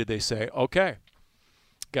internally did they say? Okay,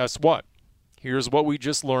 guess what? Here's what we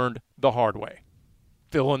just learned the hard way.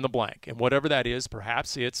 Fill in the blank. And whatever that is,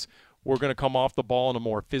 perhaps it's we're going to come off the ball in a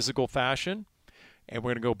more physical fashion, and we're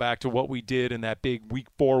going to go back to what we did in that big Week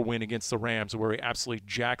 4 win against the Rams where we absolutely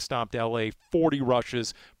jack-stomped L.A., 40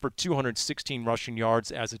 rushes for 216 rushing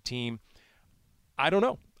yards as a team. I don't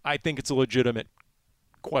know. I think it's a legitimate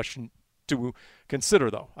question to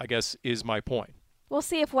consider, though, I guess, is my point. We'll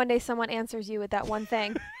see if one day someone answers you with that one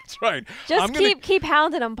thing. That's right. Just keep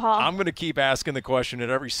hounding them, Paul. I'm going to keep asking the question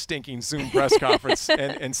at every stinking Zoom press conference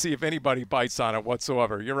and see if anybody bites on it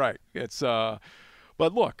whatsoever. You're right. It's but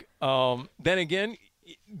look, then again,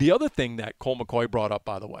 the other thing that Colt McCoy brought up,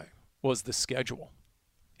 by the way, was the schedule.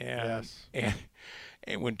 And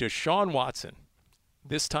when Deshaun Watson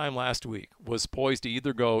this time last week was poised to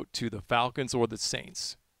either go to the Falcons or the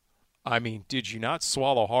Saints. I mean, did you not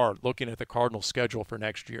swallow hard looking at the Cardinals' schedule for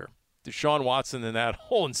next year? Deshaun Watson and that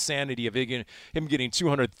whole insanity of him getting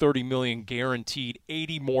 $230 million guaranteed,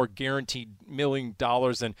 $80 more guaranteed $1 million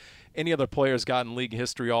than any other players got in league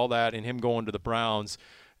history, all that, and him going to the Browns,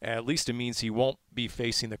 at least it means he won't be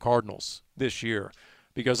facing the Cardinals this year.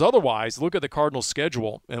 Because otherwise, look at the Cardinals'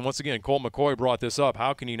 schedule. And once again, Colt McCoy brought this up.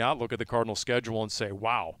 How can you not look at the Cardinals' schedule and say,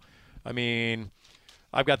 wow? I mean,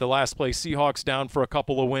 I've got the last place Seahawks down for a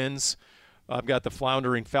couple of wins. I've got the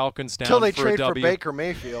floundering Falcons down until they for trade a W. for Baker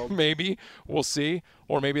Mayfield. Maybe. We'll see.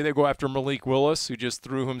 Or maybe they go after Malik Willis, who just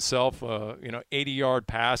threw himself a 80-yard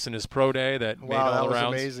pass in his pro day that made all that the was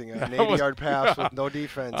rounds. amazing. An 80-yard pass with no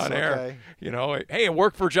defense. On okay. air. Hey, it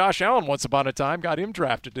worked for Josh Allen once upon a time. Got him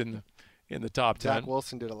drafted in the top 10. Zach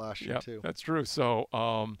Wilson did it last year, too. That's true. So,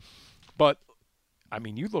 but, I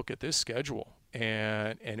mean, you look at this schedule,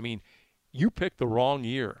 and I mean, you picked the wrong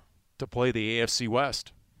year to play the AFC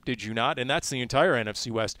West. Did you not? And that's the entire NFC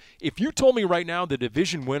West. If you told me right now the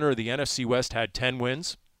division winner of the NFC West had 10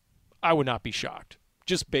 wins, I would not be shocked,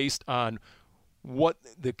 just based on what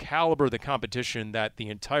the caliber of the competition that the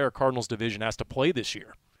entire Cardinals division has to play this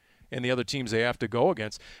year and the other teams they have to go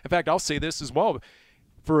against. In fact, I'll say this as well.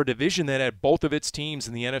 For a division that had both of its teams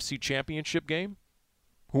in the NFC Championship game,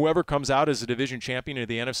 whoever comes out as a division champion of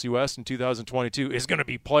the NFC West in 2022 is going to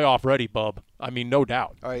be playoff ready, bub. I mean, no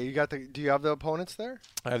doubt. All right, do you have the opponents there?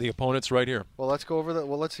 I have the opponents right here. Well, let's go over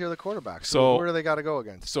let's hear the quarterbacks. So where do they got to go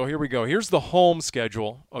against? So here we go. Here's the home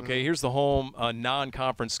schedule. Okay, Here's the home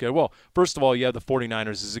non-conference schedule. Well, first of all, you have the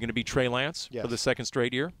 49ers. Is it going to be Trey Lance for the second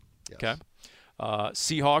straight year? Yes. Okay.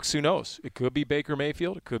 Seahawks, who knows? It could be Baker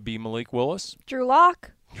Mayfield. It could be Malik Willis. Drew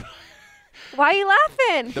Lock. Why are you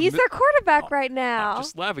laughing? He's their quarterback right now. I'm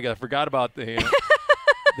just laughing. I forgot about the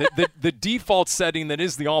the default setting that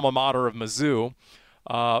is the alma mater of Mizzou.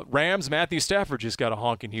 Rams, Matthew Stafford just got a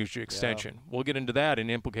honking huge extension. Yeah. We'll get into that and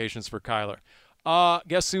implications for Kyler.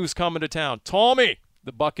 Guess who's coming to town? Tommy.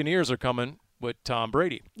 The Buccaneers are coming with Tom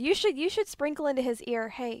Brady. You should sprinkle into his ear,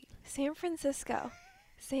 hey, San Francisco.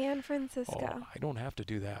 San Francisco. Oh, I don't have to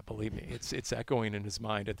do that, believe me. It's echoing in his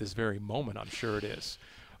mind at this very moment. I'm sure it is.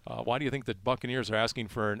 Why do you think the Buccaneers are asking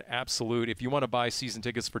for an absolute? If you want to buy season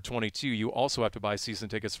tickets for 22, you also have to buy season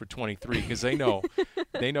tickets for 23 because they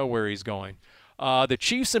know where he's going. The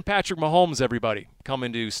Chiefs and Patrick Mahomes, everybody, come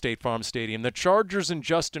into State Farm Stadium. The Chargers and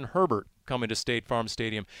Justin Herbert come into State Farm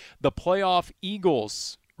Stadium. The playoff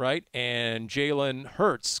Eagles, right, and Jalen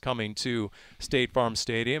Hurts coming to State Farm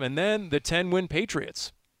Stadium. And then the 10-win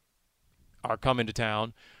Patriots are coming to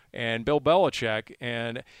town. And Bill Belichick,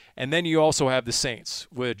 and then you also have the Saints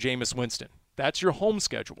with Jameis Winston. That's your home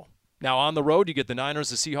schedule. Now, on the road, you get the Niners,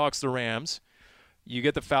 the Seahawks, the Rams. You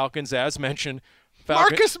get the Falcons, as mentioned.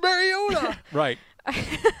 Marcus Mariota! Right.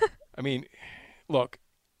 I mean, look,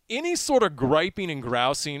 any sort of griping and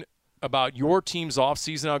grousing about your team's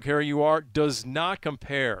offseason, I don't care who you are, does not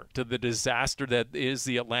compare to the disaster that is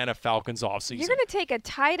the Atlanta Falcons offseason. You're going to take a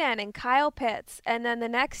tight end in Kyle Pitts, and then the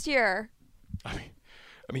next year –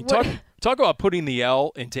 I mean, talk about putting the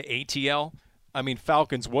L into ATL. I mean,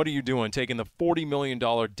 Falcons, what are you doing? Taking the $40 million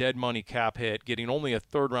dead money cap hit, getting only a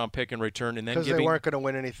third-round pick in return, and then because they weren't going to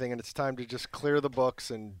win anything, and it's time to just clear the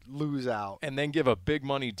books and lose out. And then give a big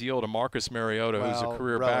money deal to Marcus Mariota, who's a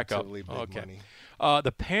career backup. Big money.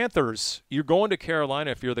 The Panthers, you're going to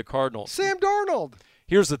Carolina if you're the Cardinals. Sam Darnold.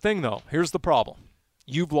 Here's the thing, though. Here's the problem.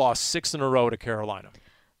 You've lost 6 in a row to Carolina.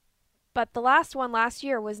 But the last one last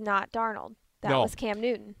year was not Darnold. That was Cam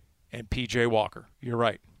Newton. And P.J. Walker. You're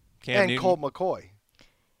right. Cam Newton. Colt McCoy.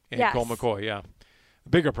 And Colt McCoy, yeah.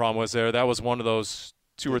 The bigger problem was that was one of those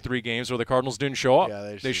 2 or 3 games where the Cardinals didn't show up.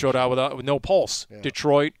 Yeah, they showed out with no pulse. Yeah.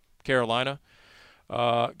 Detroit, Carolina.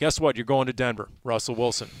 Guess what? You're going to Denver. Russell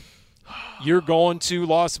Wilson. You're going to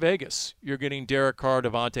Las Vegas. You're getting Derek Carr,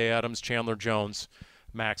 Devontae Adams, Chandler Jones,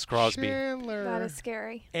 Max Crosby. Chandler. That is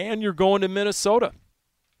scary. And you're going to Minnesota,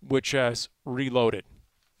 which has reloaded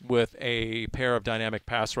with a pair of dynamic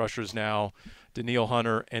pass rushers now, Danielle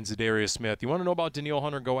Hunter and Zadarius Smith. You want to know about Danielle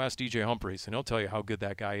Hunter? Go ask DJ Humphries, and he'll tell you how good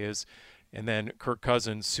that guy is. And then Kirk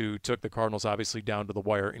Cousins, who took the Cardinals obviously down to the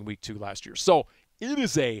wire in Week 2 last year. So it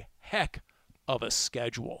is a heck of a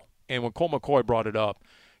schedule. And when Colt McCoy brought it up,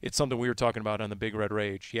 it's something we were talking about on the Big Red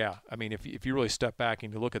Rage. Yeah, I mean, if you really step back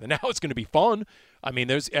and you look at it, now it's going to be fun. I mean,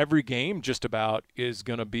 there's every game just about is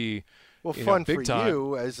going to be fun big for time.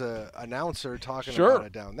 You as an announcer talking about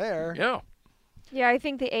it down there. Yeah. Yeah, I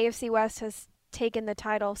think the AFC West has taken the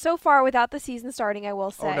title so far without the season starting. I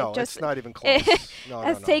will say, Oh no, just it's not even close.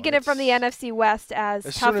 has taken it from the NFC West as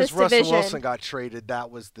soon toughest as Russell division. Wilson got traded, that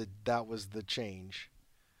was the change.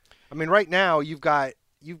 I mean, right now you've got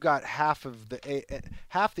half the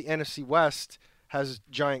NFC West has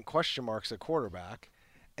giant question marks at quarterback,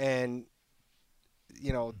 and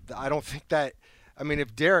I don't think that. I mean,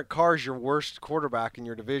 if Derek Carr's your worst quarterback in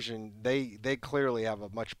your division, they clearly have a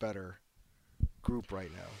much better group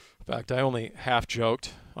right now. In fact, I only half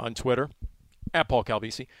joked on Twitter, at Paul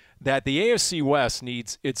Calvisi, that the AFC West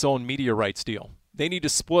needs its own media rights deal. They need to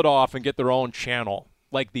split off and get their own channel,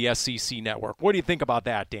 like the SEC network. What do you think about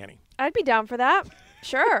that, Danny? I'd be down for that.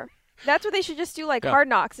 Sure. That's what they should just do, like Hard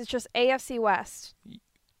Knocks. It's just AFC West.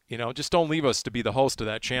 Just don't leave us to be the host of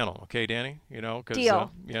that channel, okay, Danny?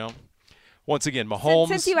 Deal. Once again, Mahomes.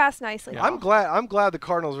 Since you asked nicely. I'm glad the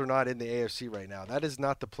Cardinals are not in the AFC right now. That is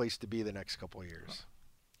not the place to be the next couple of years.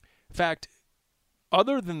 In fact,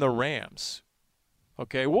 other than the Rams,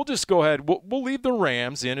 okay, we'll just go ahead. We'll leave the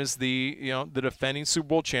Rams in as the defending Super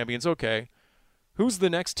Bowl champions. Okay, who's the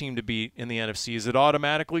next team to beat in the NFC? Is it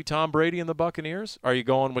automatically Tom Brady and the Buccaneers? Are you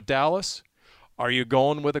going with Dallas? Are you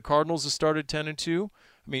going with the Cardinals that started 10-2?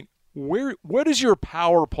 I mean, what is your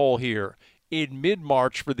power poll here in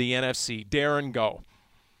mid-March for the NFC? Darren, go.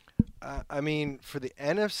 I mean, for the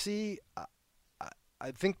NFC,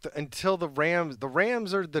 I think until the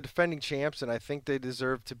Rams are the defending champs, and I think they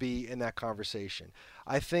deserve to be in that conversation.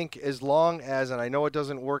 I think as long as, and I know it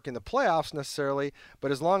doesn't work in the playoffs necessarily,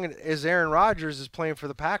 but as long as Aaron Rodgers is playing for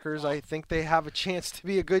the Packers, I think they have a chance to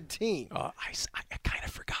be a good team. I kind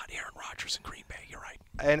of forgot Aaron Rodgers in Green Bay. You're right.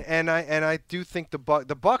 And I do think the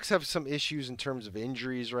Bucs have some issues in terms of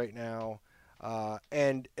injuries right now.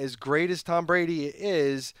 And as great as Tom Brady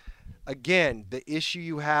is, again, the issue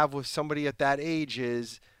you have with somebody at that age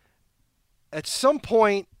is at some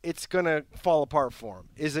point it's going to fall apart for him.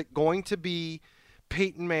 Is it going to be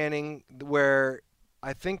Peyton Manning, where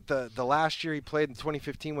I think the last year he played in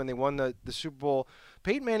 2015 when they won the Super Bowl,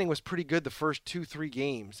 Peyton Manning was pretty good the first 2-3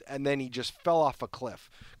 games, and then he just fell off a cliff.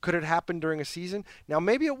 Could it happen during a season? Now,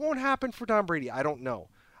 maybe it won't happen for Tom Brady. I don't know.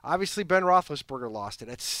 Obviously, Ben Roethlisberger lost it.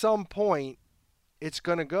 At some point, it's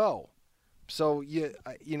going to go. So you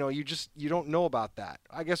don't know about that.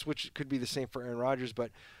 I guess which could be the same for Aaron Rodgers, but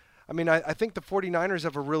I mean I think the 49ers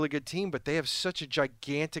have a really good team, but they have such a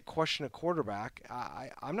gigantic question at quarterback.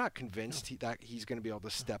 I'm not convinced that he's going to be able to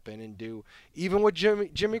step in and do even what Jimmy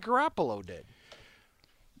Garoppolo did.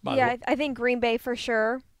 Yeah, I think Green Bay for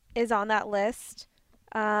sure is on that list.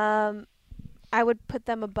 I would put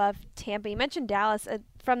them above Tampa. You mentioned Dallas.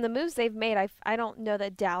 From the moves they've made, I don't know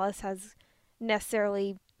that Dallas has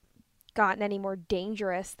necessarily gotten any more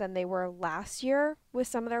dangerous than they were last year with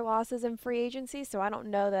some of their losses in free agency. So I don't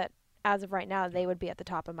know that as of right now they would be at the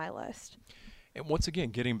top of my list. And once again,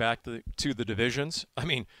 getting back to the divisions, I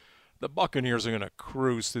mean, the Buccaneers are going to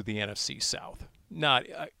cruise through the NFC South. Not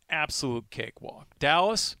an absolute cakewalk.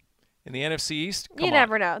 Dallas in the NFC East, you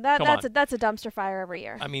never know. That's a dumpster fire every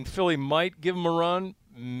year. I mean, Philly might give them a run,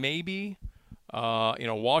 maybe.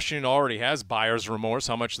 Washington already has buyer's remorse,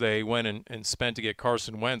 how much they went and spent to get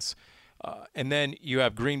Carson Wentz. And then you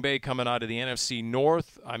have Green Bay coming out of the NFC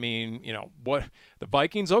North. I mean, what the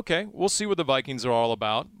Vikings, okay, we'll see what the Vikings are all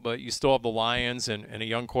about. But you still have the Lions and a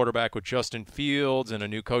young quarterback with Justin Fields and a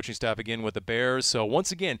new coaching staff again with the Bears. So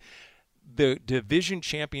once again, the division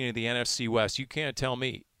champion of the NFC West, you can't tell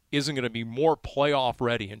me, isn't going to be more playoff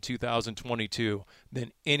ready in 2022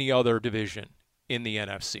 than any other division in the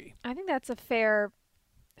NFC. I think that's a fair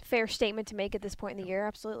statement to make at this point in the year.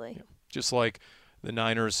 Absolutely. Yeah. Just like the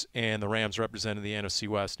Niners and the Rams represented the NFC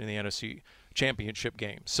West in the NFC Championship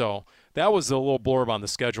game. So that was a little blurb on the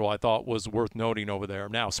schedule I thought was worth noting over there.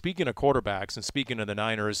 Now, speaking of quarterbacks and speaking of the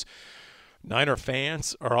Niners, Niner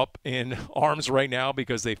fans are up in arms right now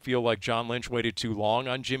because they feel like John Lynch waited too long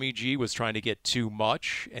on Jimmy G, was trying to get too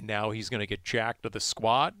much, and now he's going to get jacked to the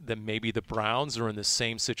squat. Then maybe the Browns are in the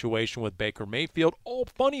same situation with Baker Mayfield. Oh,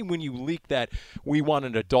 funny when you leak that we want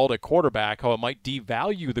an adult at quarterback, how it might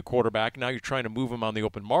devalue the quarterback. Now you're trying to move him on the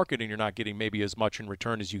open market, and you're not getting maybe as much in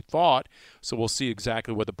return as you thought. So we'll see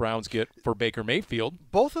exactly what the Browns get for Baker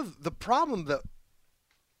Mayfield. Both of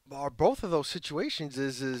those situations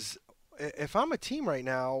is if I'm a team right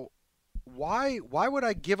now, why would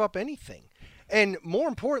I give up anything? And more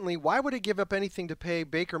importantly, why would I give up anything to pay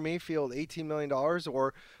Baker Mayfield $18 million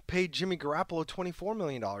or pay Jimmy Garoppolo $24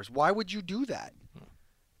 million? Why would you do that?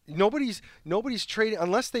 Nobody's trading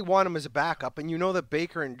unless they want him as a backup, and you know that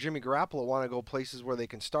Baker and Jimmy Garoppolo want to go places where they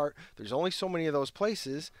can start. There's only so many of those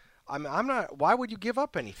places. I'm not. Why would you give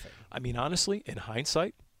up anything? I mean, honestly, in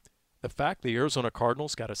hindsight, the fact the Arizona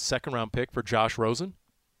Cardinals got a second-round pick for Josh Rosen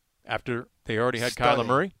after they already had Kyler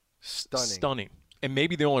Murray. Stunning. And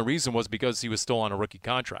maybe the only reason was because he was still on a rookie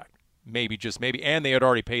contract. Maybe, just maybe. And they had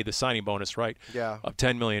already paid the signing bonus, right? Yeah. Of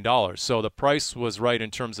 $10 million. So the price was right in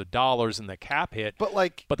terms of dollars and the cap hit. But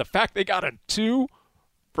the fact they got a 2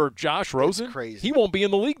 for Josh Rosen, crazy. He won't be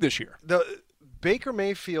in the league this year. The Baker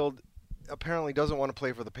Mayfield apparently doesn't want to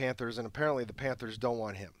play for the Panthers, and apparently the Panthers don't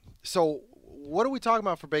want him. So what are we talking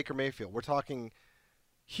about for Baker Mayfield? We're talking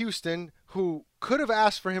Houston, who could have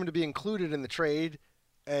asked for him to be included in the trade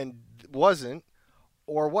and wasn't,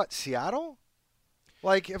 or what, Seattle?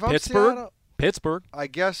 Like, if I'm Seattle, Pittsburgh. I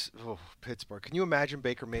guess Pittsburgh. Can you imagine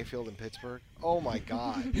Baker Mayfield in Pittsburgh? Oh my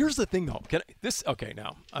God. Here's the thing, though.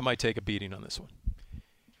 Now I might take a beating on this one.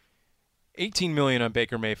 $18 million on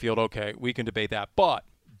Baker Mayfield. Okay, we can debate that, but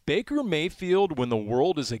Baker Mayfield, when the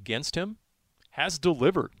world is against him, has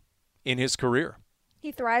delivered in his career.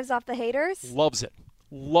 He thrives off the haters. Loves it.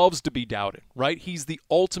 Loves to be doubted, right? He's the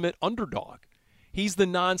ultimate underdog. He's the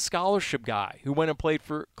non-scholarship guy who went and played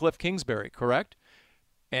for Cliff Kingsbury, correct?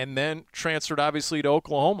 And then transferred, obviously, to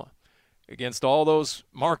Oklahoma against all those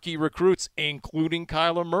marquee recruits, including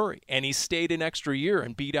Kyler Murray. And he stayed an extra year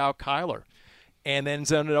and beat out Kyler. And then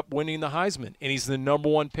ended up winning the Heisman. And he's the number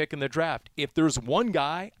 1 pick in the draft. If there's one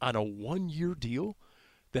guy on a 1-year deal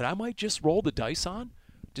that I might just roll the dice on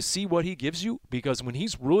to see what he gives you, because when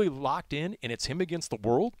he's really locked in and it's him against the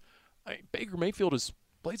world, Baker Mayfield has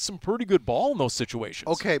played some pretty good ball in those situations.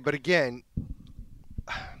 Okay, but again,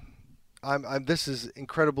 this is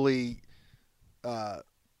incredibly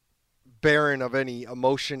barren of any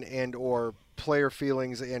emotion and or player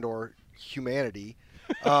feelings and or humanity.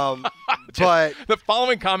 But the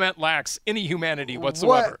following comment lacks any humanity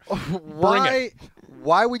whatsoever.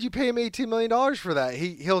 Why would you pay him $18 million for that?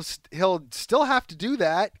 He'll still have to do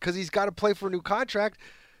that because he's got to play for a new contract.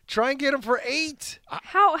 Try and get him for $8.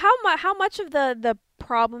 How much of the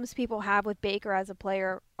problems people have with Baker as a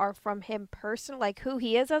player are from him personally, like who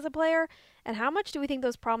he is as a player, and how much do we think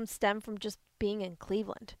those problems stem from just being in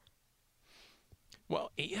Cleveland?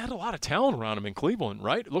 Well, he had a lot of talent around him in Cleveland,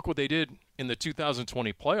 right? Look what they did in the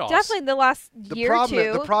 2020 playoffs. Definitely the last year or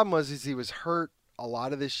two. The problem was he was hurt a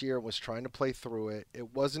lot of this year, was trying to play through it.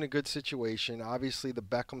 It wasn't a good situation. Obviously, the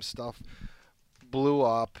Beckham stuff blew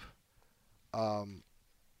up, and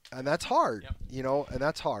that's hard, and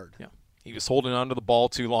that's hard. Yeah, he was holding on to the ball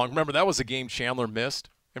too long. Remember, that was a game Chandler missed.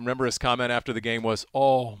 And remember his comment after the game was,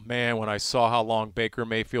 oh, man, when I saw how long Baker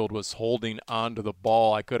Mayfield was holding on to the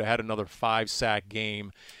ball, I could have had another 5-sack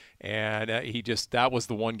game. And that was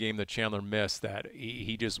the one game that Chandler missed that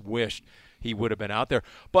he just wished he would have been out there.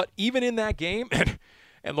 But even in that game,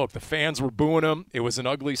 and look, the fans were booing him. It was an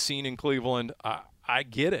ugly scene in Cleveland. I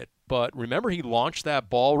get it. But remember, he launched that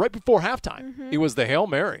ball right before halftime. Mm-hmm. It was the Hail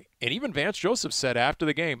Mary. And even Vance Joseph said after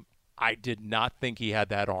the game, I did not think he had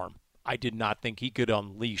that arm. I did not think he could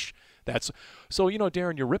unleash that. So,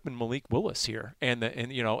 Darren, you're ripping Malik Willis here and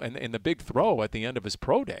the big throw at the end of his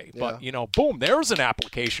pro day. Yeah. But, boom, there's an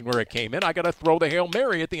application where it came in. I got to throw the Hail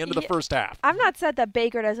Mary at the end of the first half. I've not said that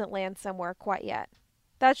Baker doesn't land somewhere quite yet.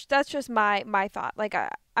 That's just my thought. Like,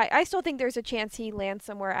 I still think there's a chance he lands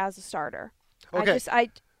somewhere as a starter. Okay.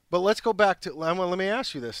 But let's go back to let me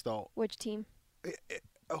ask you this, though. Which team?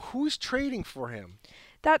 Who's trading for him?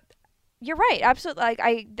 You're right, absolutely. Like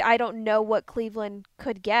I don't know what Cleveland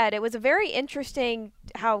could get. It was a very interesting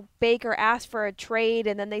how Baker asked for a trade,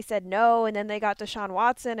 and then they said no, and then they got Deshaun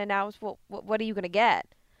Watson, and now it's, well, what are you going to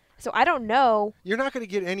get? So I don't know. You're not going to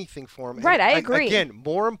get anything for him. Right, I agree. Again,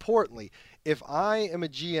 more importantly, if I am a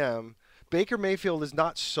GM, Baker Mayfield is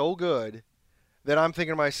not so good that I'm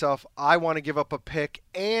thinking to myself, I want to give up a pick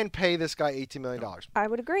and pay this guy $18 million. I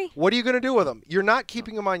would agree. What are you going to do with him? You're not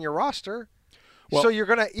keeping him on your roster. Well, so you're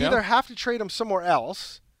going to either have to trade him somewhere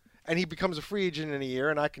else, and he becomes a free agent in a year,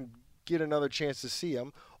 and I can get another chance to see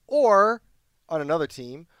him, or on another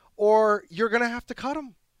team, or you're going to have to cut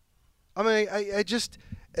him. I mean, I just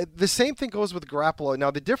 – the same thing goes with Garoppolo.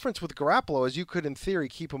 Now, the difference with Garoppolo is you could, in theory,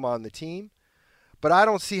 keep him on the team, but I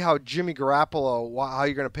don't see how Jimmy Garoppolo, how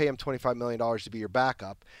you're going to pay him $25 million to be your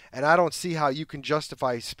backup, and I don't see how you can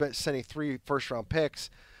justify sending 3 first-round picks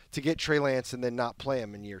to get Trey Lance and then not play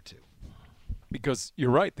him in year 2. Because you're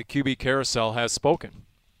right, the QB carousel has spoken.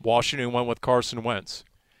 Washington went with Carson Wentz.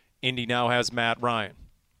 Indy now has Matt Ryan.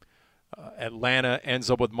 Atlanta ends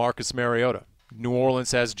up with Marcus Mariota. New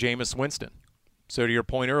Orleans has Jameis Winston. So to your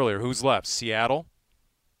point earlier, who's left? Seattle,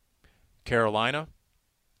 Carolina,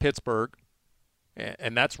 Pittsburgh,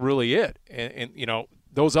 and that's really it. And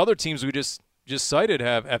those other teams we just cited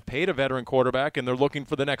have paid a veteran quarterback, and they're looking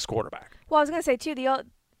for the next quarterback. Well, I was going to say, too,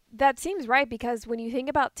 that seems right, because when you think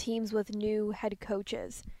about teams with new head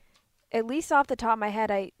coaches, at least off the top of my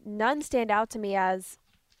head, none stand out to me as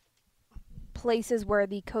places where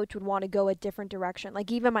the coach would want to go a different direction.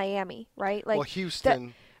 Like even Miami, right? Like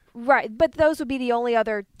Houston. Right, but those would be the only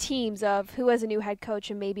other teams of who has a new head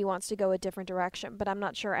coach and maybe wants to go a different direction. But I'm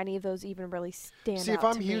not sure any of those even really stand out. See, if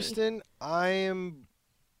I'm to me. Houston, I'm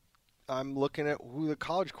looking at who the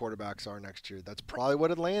college quarterbacks are next year. That's probably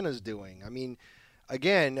what Atlanta's doing. I mean,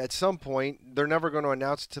 again, at some point, they're never going to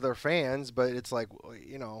announce it to their fans, but it's like,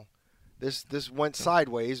 you know, this went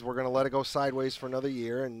sideways. We're going to let it go sideways for another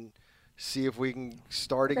year and see if we can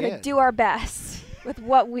start again. We're going to do our best with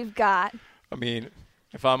what we've got. I mean,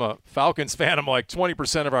 if I'm a Falcons fan, I'm like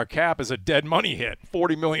 20% of our cap is a dead money hit,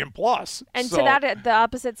 $40 million plus. And to that, the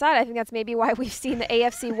opposite side, I think that's maybe why we've seen the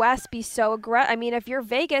AFC West be so aggressive. I mean, if you're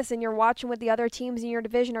Vegas and you're watching what the other teams in your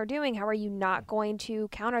division are doing, how are you not going to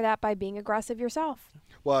counter that by being aggressive yourself?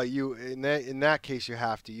 Well, you in that case you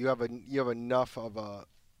have to. You have enough of a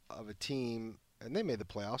team, and they made the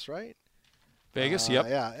playoffs, right? Vegas, yep.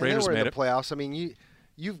 Yeah, and Raiders they were in made the playoffs. I mean,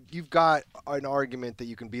 You've got an argument that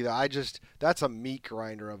you can be there. That's a meat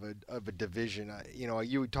grinder of a division. You know,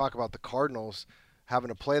 you would talk about the Cardinals having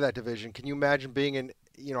to play that division. Can you imagine being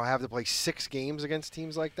have to play 6 games against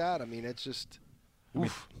teams like that? I mean, it's just. I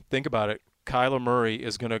mean, think about it. Kyler Murray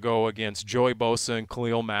is going to go against Joey Bosa and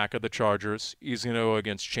Khalil Mack of the Chargers. He's going to go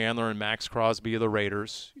against Chandler and Max Crosby of the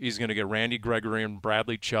Raiders. He's going to get Randy Gregory and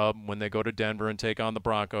Bradley Chubb when they go to Denver and take on the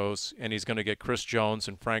Broncos. And he's going to get Chris Jones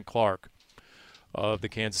and Frank Clark of the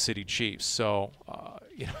Kansas City Chiefs. So,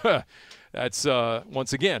 that's,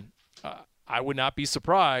 once again, I would not be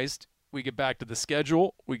surprised. We get back to the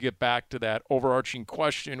schedule. We get back to that overarching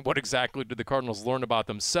question. What exactly did the Cardinals learn about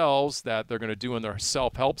themselves that they're going to do in their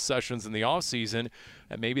self-help sessions in the offseason?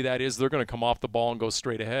 And maybe that is they're going to come off the ball and go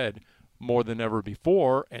straight ahead more than ever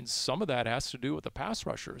before. And some of that has to do with the pass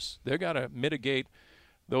rushers. They've got to mitigate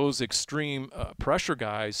those extreme pressure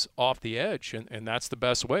guys off the edge, and that's the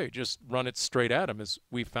best way. Just run it straight at them, as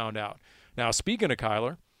we found out. Now, speaking of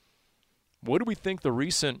Kyler, what do we think the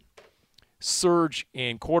recent surge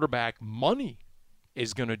in quarterback money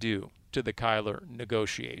is going to do to the Kyler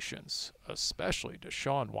negotiations, especially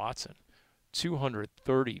Deshaun Watson?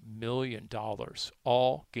 $230 million,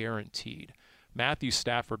 all guaranteed. Matthew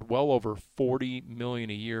Stafford, well over $40 million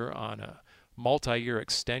a year on a multi-year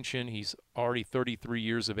extension. He's already 33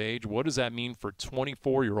 years of age. What does that mean for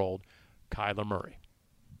 24-year-old Kyler Murray?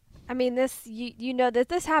 I mean, this you know that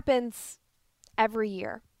this happens every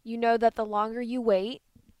year. You know that the longer you wait,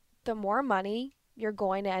 the more money you're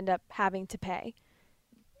going to end up having to pay.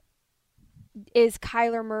 Is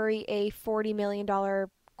Kyler Murray a $40 million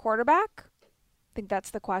quarterback? I think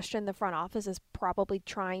that's the question the front office is probably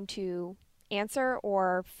trying to answer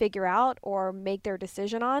or figure out or make their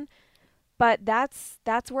decision on. But that's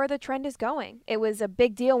where the trend is going. It was a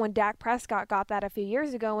big deal when Dak Prescott got that a few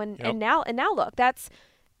years ago, and now look, that's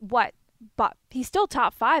what. But he's still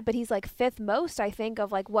top 5, but he's like 5th most, I think,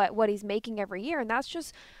 of like what he's making every year, and that's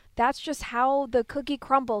just how the cookie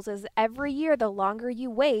crumbles. Is every year, the longer you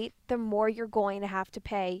wait, the more you're going to have to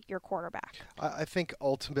pay your quarterback. I think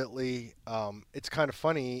ultimately, it's kind of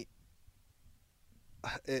funny.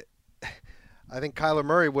 I think Kyler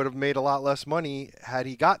Murray would have made a lot less money had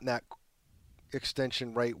he gotten that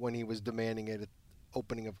extension right when he was demanding it at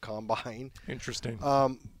opening of Combine. Interesting.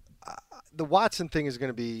 The Watson thing is going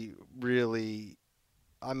to be really.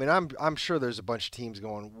 I mean, I'm sure there's a bunch of teams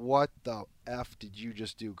going, "What the F did you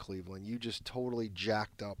just do, Cleveland? You just totally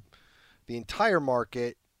jacked up the entire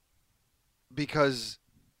market because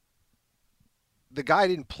the guy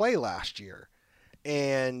didn't play last year,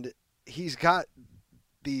 and he's got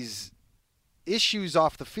these issues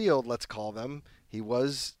off the field, let's call them. He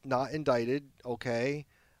was not indicted, okay.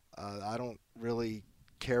 I don't really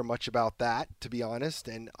care much about that, to be honest,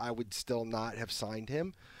 and I would still not have signed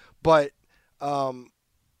him. But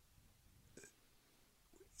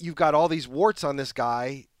you've got all these warts on this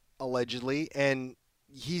guy, allegedly, and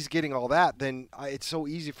he's getting all that. Then it's so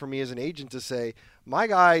easy for me as an agent to say, my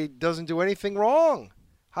guy doesn't do anything wrong.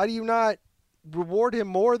 How do you not reward him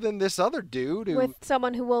more than this other dude? With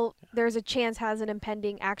someone who will, there's a chance, has an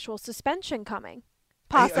impending actual suspension coming.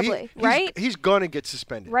 Possibly, right? He's going to get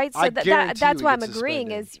suspended. Right, so that's why I'm agreeing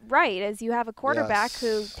suspended. is you have a quarterback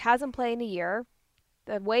who hasn't played in a year.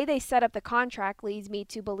 The way they set up the contract leads me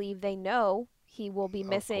to believe they know he will be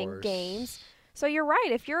missing games. So you're right.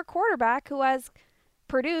 If you're a quarterback who has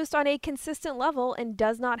produced on a consistent level and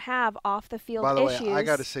does not have off-the-field issues. By the way, I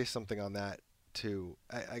got to say something on that, too.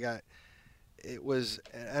 It was,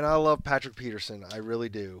 and I love Patrick Peterson. I really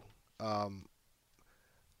do.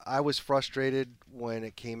 I was frustrated when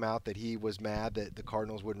it came out that he was mad that the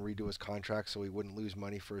Cardinals wouldn't redo his contract so he wouldn't lose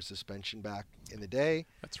money for his suspension back in the day.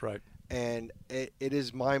 That's right. And it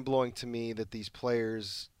is mind-blowing to me that these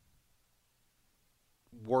players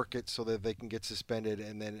work it so that they can get suspended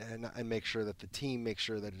and make sure that the team makes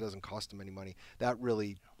sure that it doesn't cost them any money. That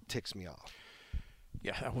really ticks me off.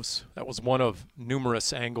 Yeah, that was one of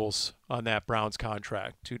numerous angles on that Browns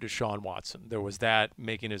contract to Deshaun Watson. There was that,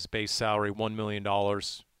 making his base salary $1 million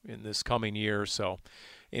in this coming year. So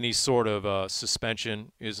any sort of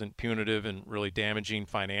suspension isn't punitive and really damaging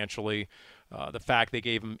financially. The fact they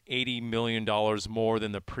gave him $80 million more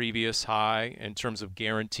than the previous high in terms of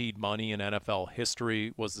guaranteed money in NFL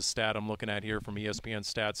history was the stat I'm looking at here from ESPN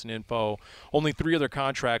Stats and Info. Only 3 other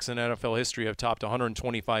contracts in NFL history have topped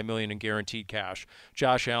 $125 million in guaranteed cash.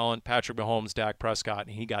 Josh Allen, Patrick Mahomes, Dak Prescott,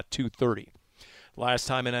 and he got $230. Last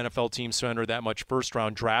time an NFL team surrendered that much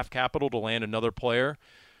first-round draft capital to land another player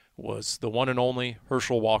was the one and only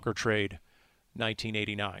Herschel Walker trade,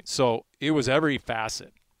 1989. So it was every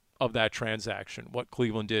facet of that transaction, what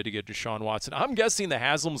Cleveland did to get Deshaun Watson. I'm guessing the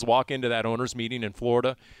Haslams walk into that owners meeting in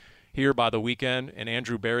Florida here by the weekend, and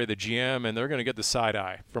Andrew Berry, the GM, and they're going to get the side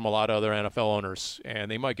eye from a lot of other NFL owners,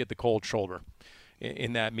 and they might get the cold shoulder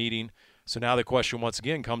in that meeting. So now the question once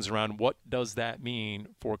again comes around, what does that mean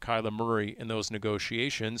for Kyler Murray in those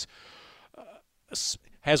negotiations?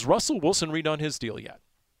 Has Russell Wilson redone his deal yet?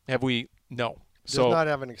 Have we? No. Does not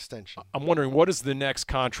have an extension. I'm wondering, what is the next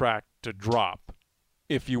contract to drop,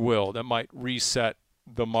 if you will, that might reset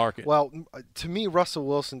the market? Well, to me, Russell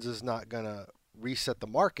Wilson's is not going to reset the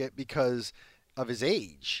market because of his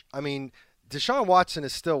age. I mean, Deshaun Watson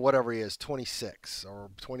is still whatever he is, 26 or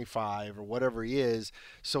 25 or whatever he is,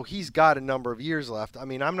 so he's got a number of years left. I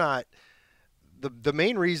mean, I'm not – the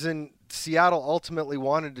main reason Seattle ultimately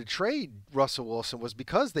wanted to trade Russell Wilson was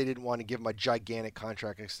because they didn't want to give him a gigantic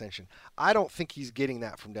contract extension. I don't think he's getting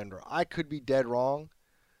that from Denver. I could be dead wrong.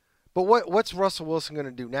 But what's Russell Wilson going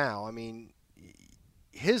to do now? I mean,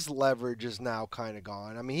 his leverage is now kind of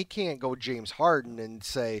gone. I mean, he can't go James Harden and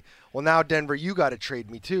say, well, now Denver, you got to trade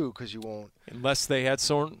me too because you won't. Unless they had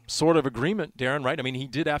some sort of agreement, Darren, right? I mean, he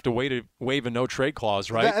did have to waive a no-trade clause,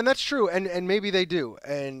 right? And that's true, and maybe they do.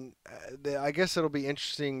 And I guess it'll be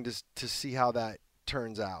interesting to see how that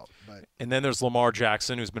turns out. But and then there's Lamar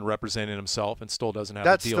Jackson, who's been representing himself and still doesn't have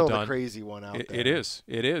that's a deal done. That's still the crazy one out there.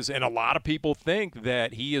 It is. And a lot of people think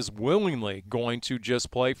that he is willingly going to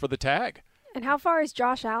just play for the tag. And how far is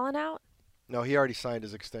Josh Allen out? No, he already signed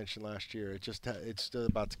his extension last year. It's still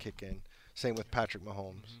about to kick in. Same with Patrick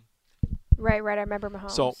Mahomes. Right. I remember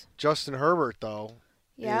Mahomes. So Justin Herbert, though,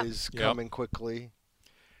 is coming quickly.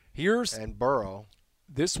 And Burrow.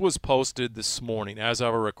 This was posted this morning. As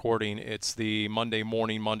of our recording, it's the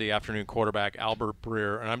Monday afternoon quarterback, Albert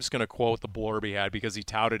Breer. And I'm just going to quote the blurb he had because he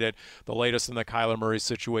touted it. The latest in the Kyler Murray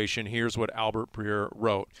situation. Here's what Albert Breer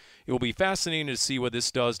wrote. It will be fascinating to see what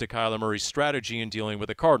this does to Kyler Murray's strategy in dealing with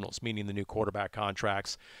the Cardinals, meaning the new quarterback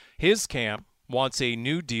contracts. His camp wants a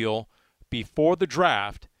new deal before the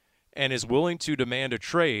draft and is willing to demand a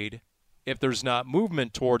trade if there's not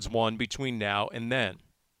movement towards one between now and then.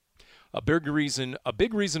 A big reason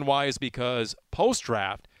why is because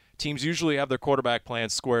post-draft, teams usually have their quarterback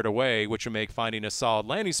plans squared away, which will make finding a solid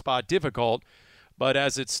landing spot difficult. But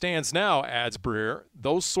as it stands now, adds Breer,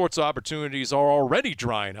 those sorts of opportunities are already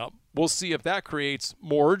drying up. We'll see if that creates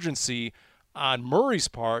more urgency on Murray's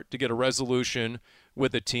part to get a resolution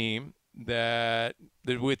with a team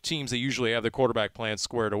with teams that usually have their quarterback plans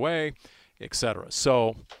squared away, etc.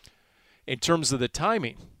 So in terms of the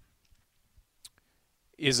timing,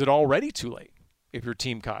 is it already too late if you're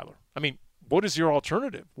Team Kyler? I mean, what is your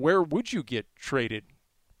alternative? Where would you get traded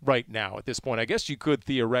right now at this point? I guess you could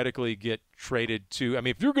theoretically get traded to – I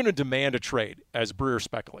mean, if you're going to demand a trade, as Breer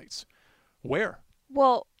speculates, where?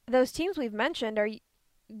 Well, those teams we've mentioned,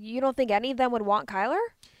 you don't think any of them would want Kyler?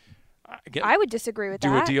 I would disagree with that.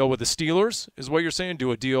 Do a deal with the Steelers is what you're saying?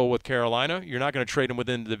 Do a deal with Carolina? You're not going to trade them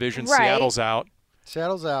within the division. Right.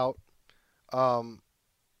 Seattle's out.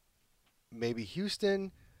 Maybe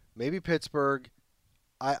Houston, maybe Pittsburgh.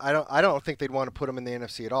 I don't think they'd want to put them in the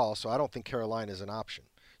NFC at all, so I don't think Carolina is an option.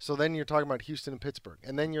 So then you're talking about Houston and Pittsburgh.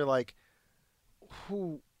 And then you're like,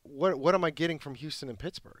 what am I getting from Houston and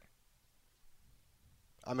Pittsburgh?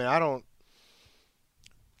 I mean, I don't.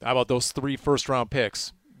 How about those 3 first-round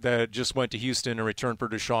picks that just went to Houston in return for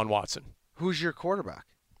Deshaun Watson? Who's your quarterback?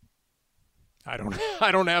 I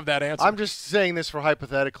don't have that answer. I'm just saying this for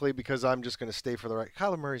hypothetically because I'm just going to stay for the right.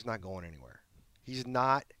 Kyler Murray's not going anywhere. He's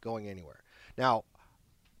not going anywhere. Now,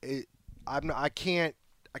 I can't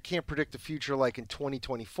predict the future like in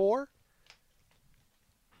 2024,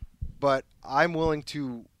 but I'm willing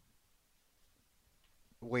to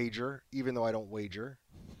wager, even though I don't wager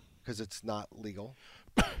because it's not legal.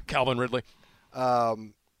 Calvin Ridley.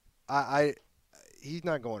 He's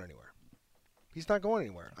not going anywhere. He's not going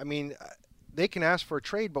anywhere. I mean, they can ask for a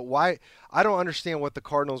trade, but why? I don't understand what the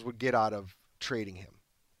Cardinals would get out of trading him.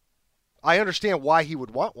 I understand why he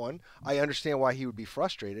would want one. I understand why he would be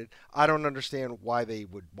frustrated. I don't understand why they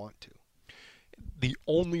would want to. The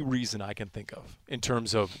only reason I can think of in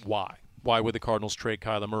terms of why would the Cardinals trade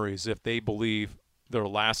Kyler Murray is if they believe their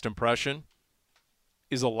last impression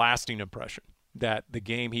is a lasting impression, that the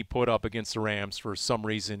game he put up against the Rams for some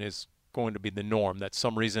reason is going to be the norm, that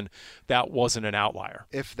some reason that wasn't an outlier.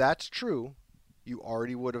 If that's true, you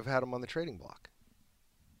already would have had him on the trading block.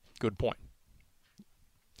 Good point.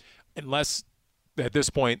 Unless at this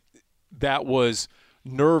point that was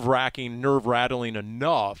nerve-wracking, nerve-rattling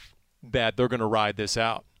enough that they're going to ride this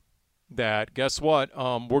out. That, guess what,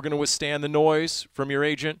 we're going to withstand the noise from your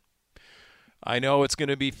agent. I know it's going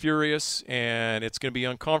to be furious and it's going to be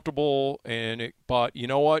uncomfortable, but you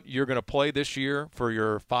know what? You're going to play this year for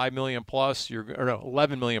your $5 million plus,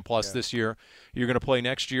 $11 million plus this year. You're going to play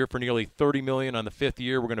next year for nearly $30 million on the 5th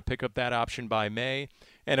year. We're going to pick up that option by May,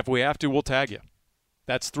 and if we have to, we'll tag you.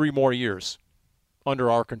 That's 3 more years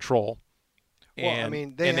under our control. Well, I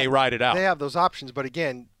mean, they ride it out. They have those options, but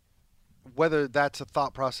again, whether that's a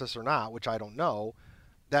thought process or not, which I don't know,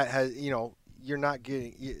 that has, you're not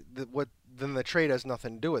getting then the trade has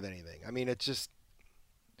nothing to do with anything. I mean, it's just.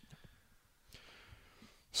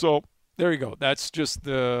 So there you go. That's just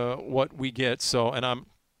what we get. So, and I'm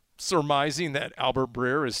surmising that Albert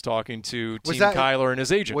Breer is talking to Kyler and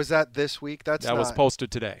his agent. Was that this week? That was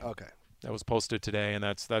posted today. Okay. That was posted today, and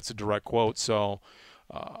that's a direct quote. So,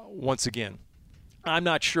 once again, I'm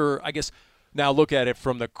not sure. I guess now look at it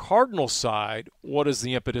from the Cardinals side. What is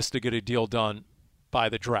the impetus to get a deal done by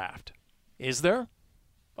the draft? Is there?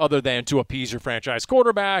 Other than to appease your franchise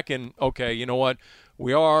quarterback and, okay, you know what?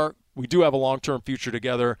 We do have a long-term future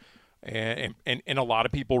together, and a lot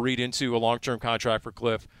of people read into a long-term contract for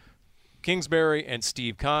Cliff Kingsbury and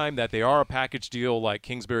Steve Keim, that they are a package deal, like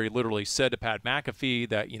Kingsbury literally said to Pat McAfee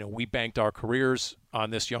that, we banked our careers on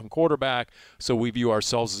this young quarterback, so we view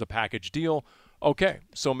ourselves as a package deal. Okay,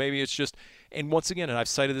 so maybe it's just – and once again, and I've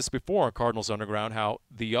cited this before on Cardinals Underground, how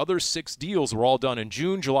the other 6 deals were all done in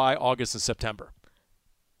June, July, August, and September.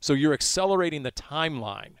 So you're accelerating the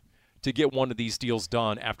timeline to get one of these deals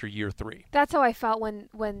done after year 3. That's how I felt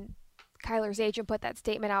when Kyler's agent put that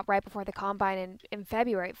statement out right before the Combine in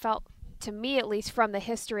February. It felt – to me, at least from the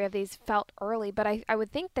history of these, felt early. But I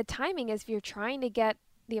would think the timing is, if you're trying to get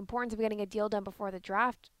the importance of getting a deal done before the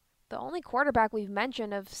draft, the only quarterback we've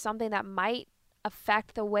mentioned of something that might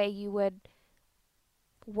affect the way you would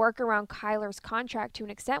work around Kyler's contract to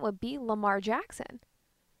an extent would be Lamar Jackson.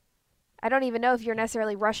 I don't even know if you're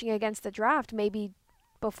necessarily rushing against the draft, maybe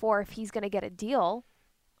before, if he's going to get a deal.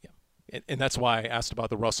 And that's why I asked about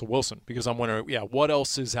the Russell Wilson, because I'm wondering, what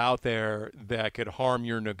else is out there that could harm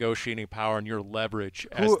your negotiating power and your leverage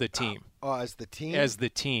as the team? As the team? As the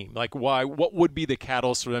team. Like, what would be the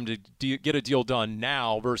catalyst for them to get a deal done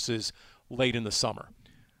now versus late in the summer?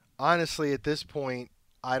 Honestly, at this point,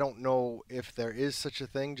 I don't know if there is such a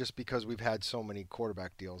thing, just because we've had so many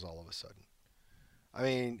quarterback deals all of a sudden. I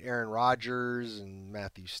mean, Aaron Rodgers and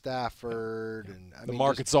Matthew Stafford. And the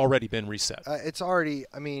market's already been reset. It's already,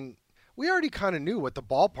 we already kind of knew what the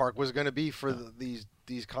ballpark was going to be for these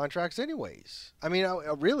contracts anyways.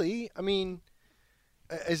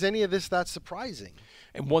 Is any of this that surprising?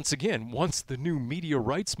 And once again, once the new media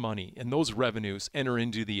rights money and those revenues enter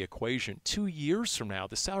into the equation, 2 years from now,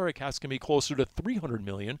 the salary cap's going to be closer to $300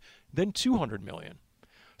 million than $200 million.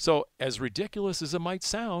 So as ridiculous as it might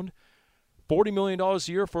sound, $40 million a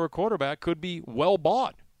year for a quarterback could be well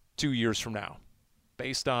bought 2 years from now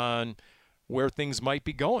based on where things might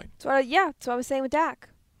be going. That's what I was saying with Dak.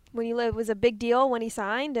 It was a big deal when he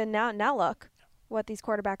signed, and now look what these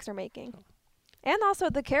quarterbacks are making. And also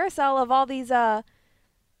the carousel of all these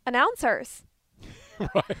announcers.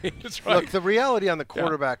 Right, that's right. Look, the reality on the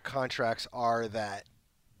quarterback contracts are that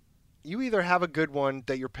you either have a good one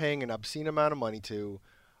that you're paying an obscene amount of money to,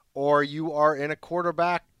 or you are in a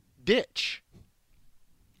quarterback ditch.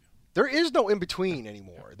 There is no in-between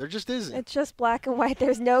anymore. There just isn't. It's just black and white.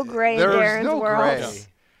 There's no gray in Darren's world. There's no gray.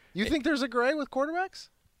 You think there's a gray with quarterbacks?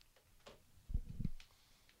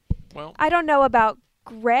 Well, I don't know about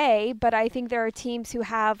gray, but I think there are teams who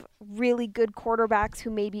have really good quarterbacks who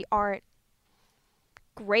maybe aren't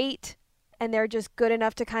great, and they're just good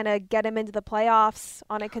enough to kind of get them into the playoffs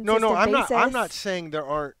on a consistent basis. I'm not saying there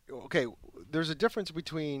aren't. Okay, there's a difference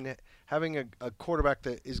between having a quarterback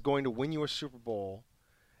that is going to win you a Super Bowl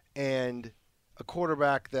and a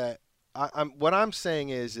quarterback that What I'm saying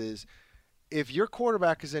is if your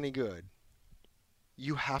quarterback is any good,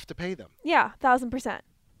 you have to pay them. Yeah, 1,000%.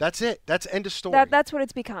 That's it. That's end of story. That's what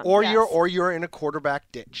it's become. Or yes. you're in a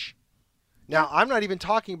quarterback ditch. Now, I'm not even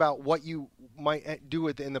talking about what you might do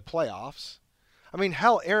in the playoffs. I mean,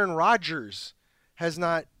 hell, Aaron Rodgers has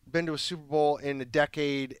not been to a Super Bowl in a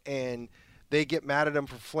decade, and they get mad at him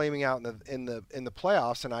for flaming out in the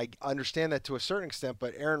playoffs, and I understand that to a certain extent.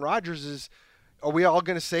 But Aaron Rodgers is. Are we all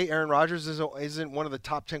going to say Aaron Rodgers isn't one of the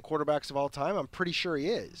top 10 quarterbacks of all time? I'm pretty sure he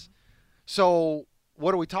is. So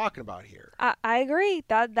what are we talking about here? I agree.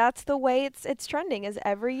 That's the way it's trending. Is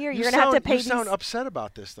every year you're going to have to pay. You sound upset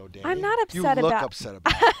about this, though, Danny. I'm not upset you look about. upset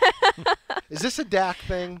about it. Is this a Dak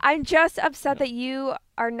thing? I'm just upset that you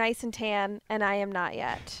are nice and tan and I am not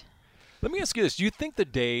yet. Let me ask you this: do you think the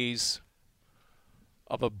days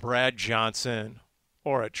of a Brad Johnson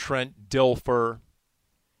or a Trent Dilfer,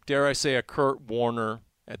 dare I say a Kurt Warner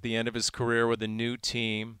at the end of his career with a new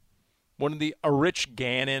team, a Rich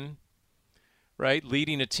Gannon, right,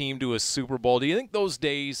 leading a team to a Super Bowl, do you think those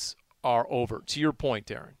days are over? To your point,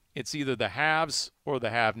 Darren, it's either the haves or the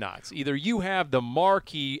have-nots. Either you have the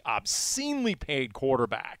marquee, obscenely paid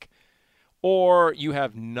quarterback, or you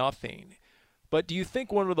have nothing. But do you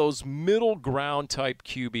think one of those middle ground type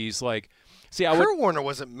QBs like – Kurt Warner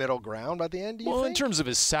wasn't middle ground at the end, do you think? In terms of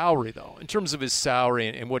his salary, though. In terms of his salary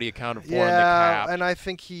and what he accounted for in the cap. And I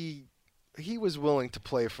think he was willing to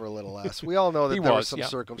play for a little less. We all know that there were some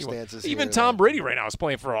circumstances. Even Tom Brady right now is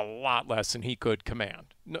playing for a lot less than he could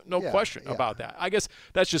command. No question about that. I guess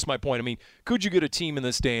that's just my point. I mean, could you get a team in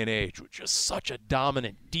this day and age with just such a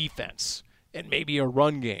dominant defense and maybe a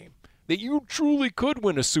run game that you truly could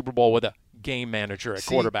win a Super Bowl with a game manager at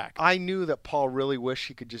quarterback? I knew that Paul really wished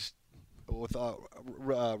he could just – with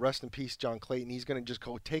rest in peace, John Clayton. He's going to just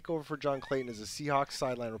go take over for John Clayton as a Seahawks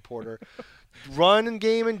sideline reporter. Run and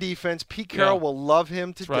game and defense. Pete Carroll will love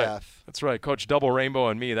him to death. That's right. Coach Double Rainbow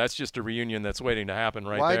and me, that's just a reunion that's waiting to happen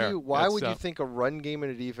there. Why would you think a run game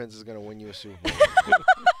and a defense is going to win you a Super Bowl?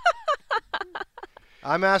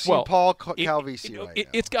 I'm asking Paul Calvisi right now.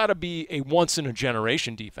 It's got to be a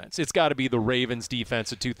once-in-a-generation defense. It's got to be the Ravens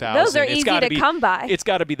defense of 2000. Those are easy to come by. It's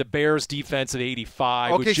got to be the Bears defense of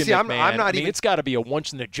 85 with Jim McMahon. It's got to be a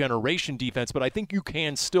once-in-a-generation defense, but I think you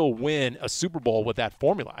can still win a Super Bowl with that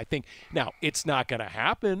formula. I think now it's not going to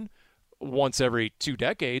happen once every 2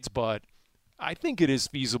 decades, but I think it is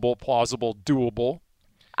feasible, plausible, doable.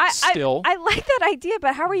 I like that idea,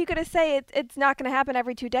 but how are you going to say it's not going to happen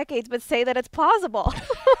every 2 decades, but say that it's plausible?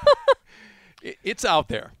 It's out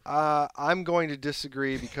there. I'm going to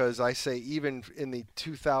disagree because I say even in the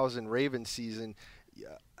 2000 Ravens season,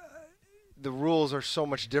 the rules are so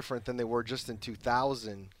much different than they were just in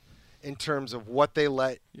 2000 in terms of what they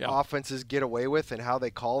let offenses get away with and how they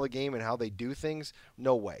call the game and how they do things.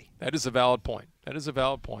 No way. That is a valid point.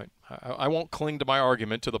 I won't cling to my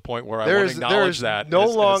argument to the point where I won't acknowledge that. No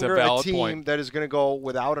longer a team that is going to go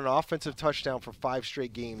without an offensive touchdown for 5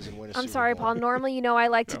 straight games and win a Super Bowl. I'm sorry, Paul. Normally, I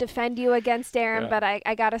like to defend you against Aaron, but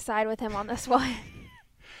I got to side with him on this one.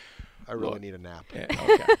 I really need a nap. Yeah,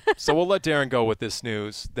 okay. So we'll let Darren go with this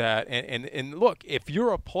news. And look, if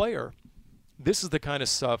you're a player, this is the kind of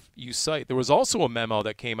stuff you cite. There was also a memo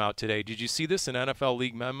that came out today. Did you see this, an NFL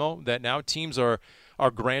League memo, that now teams are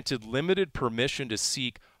granted limited permission to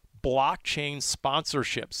seek blockchain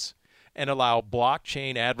sponsorships and allow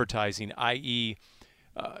blockchain advertising, i.e.,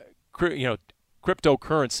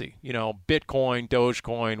 cryptocurrency, Bitcoin,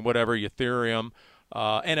 Dogecoin, whatever, Ethereum,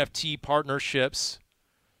 NFT partnerships.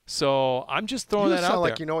 So I'm just throwing that out there. You sound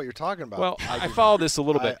like you know what you're talking about. Well, I follow this a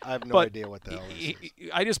little bit. I have no idea what the hell this is.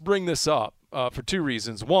 I just bring this up for 2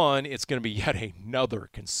 reasons. One, it's going to be yet another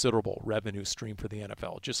considerable revenue stream for the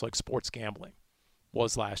NFL, just like sports gambling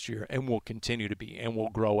was last year and will continue to be and will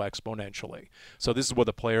grow exponentially. So this is what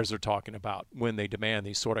the players are talking about when they demand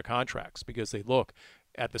these sort of contracts, because they look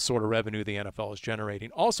at the sort of revenue the NFL is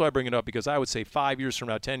generating. Also, I bring it up because I would say 5 years from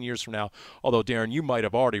now, 10 years from now, although, Darren, you might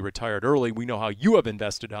have already retired early, we know how you have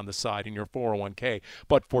invested on the side in your 401k.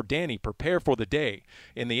 But for Danny, prepare for the day.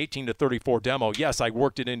 In the 18 to 34 demo, yes, I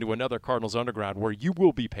worked it into another Cardinals Underground where you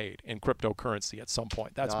will be paid in cryptocurrency at some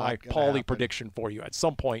point. That's my Paulie prediction for you. At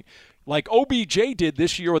some point, like OBJ did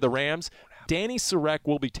this year with the Rams, Danny Sarek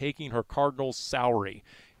will be taking her Cardinals salary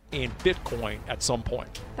in Bitcoin at some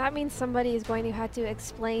point. That means somebody is going to have to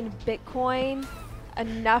explain Bitcoin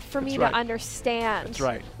enough for me to understand. That's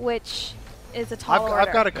right. Which is a tall order.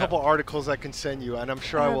 I've got a couple articles I can send you, and I'm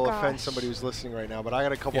sure I will offend somebody who's listening right now, but I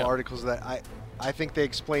got a couple articles that I think they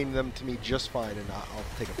explain them to me just fine, and I'll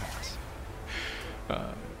take a pass.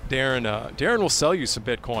 Darren will sell you some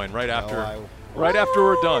Bitcoin right after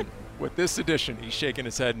we're done. with this edition. He's shaking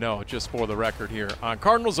his head no, just for the record here on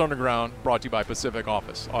Cardinals Underground, brought to you by Pacific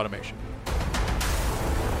Office Automation.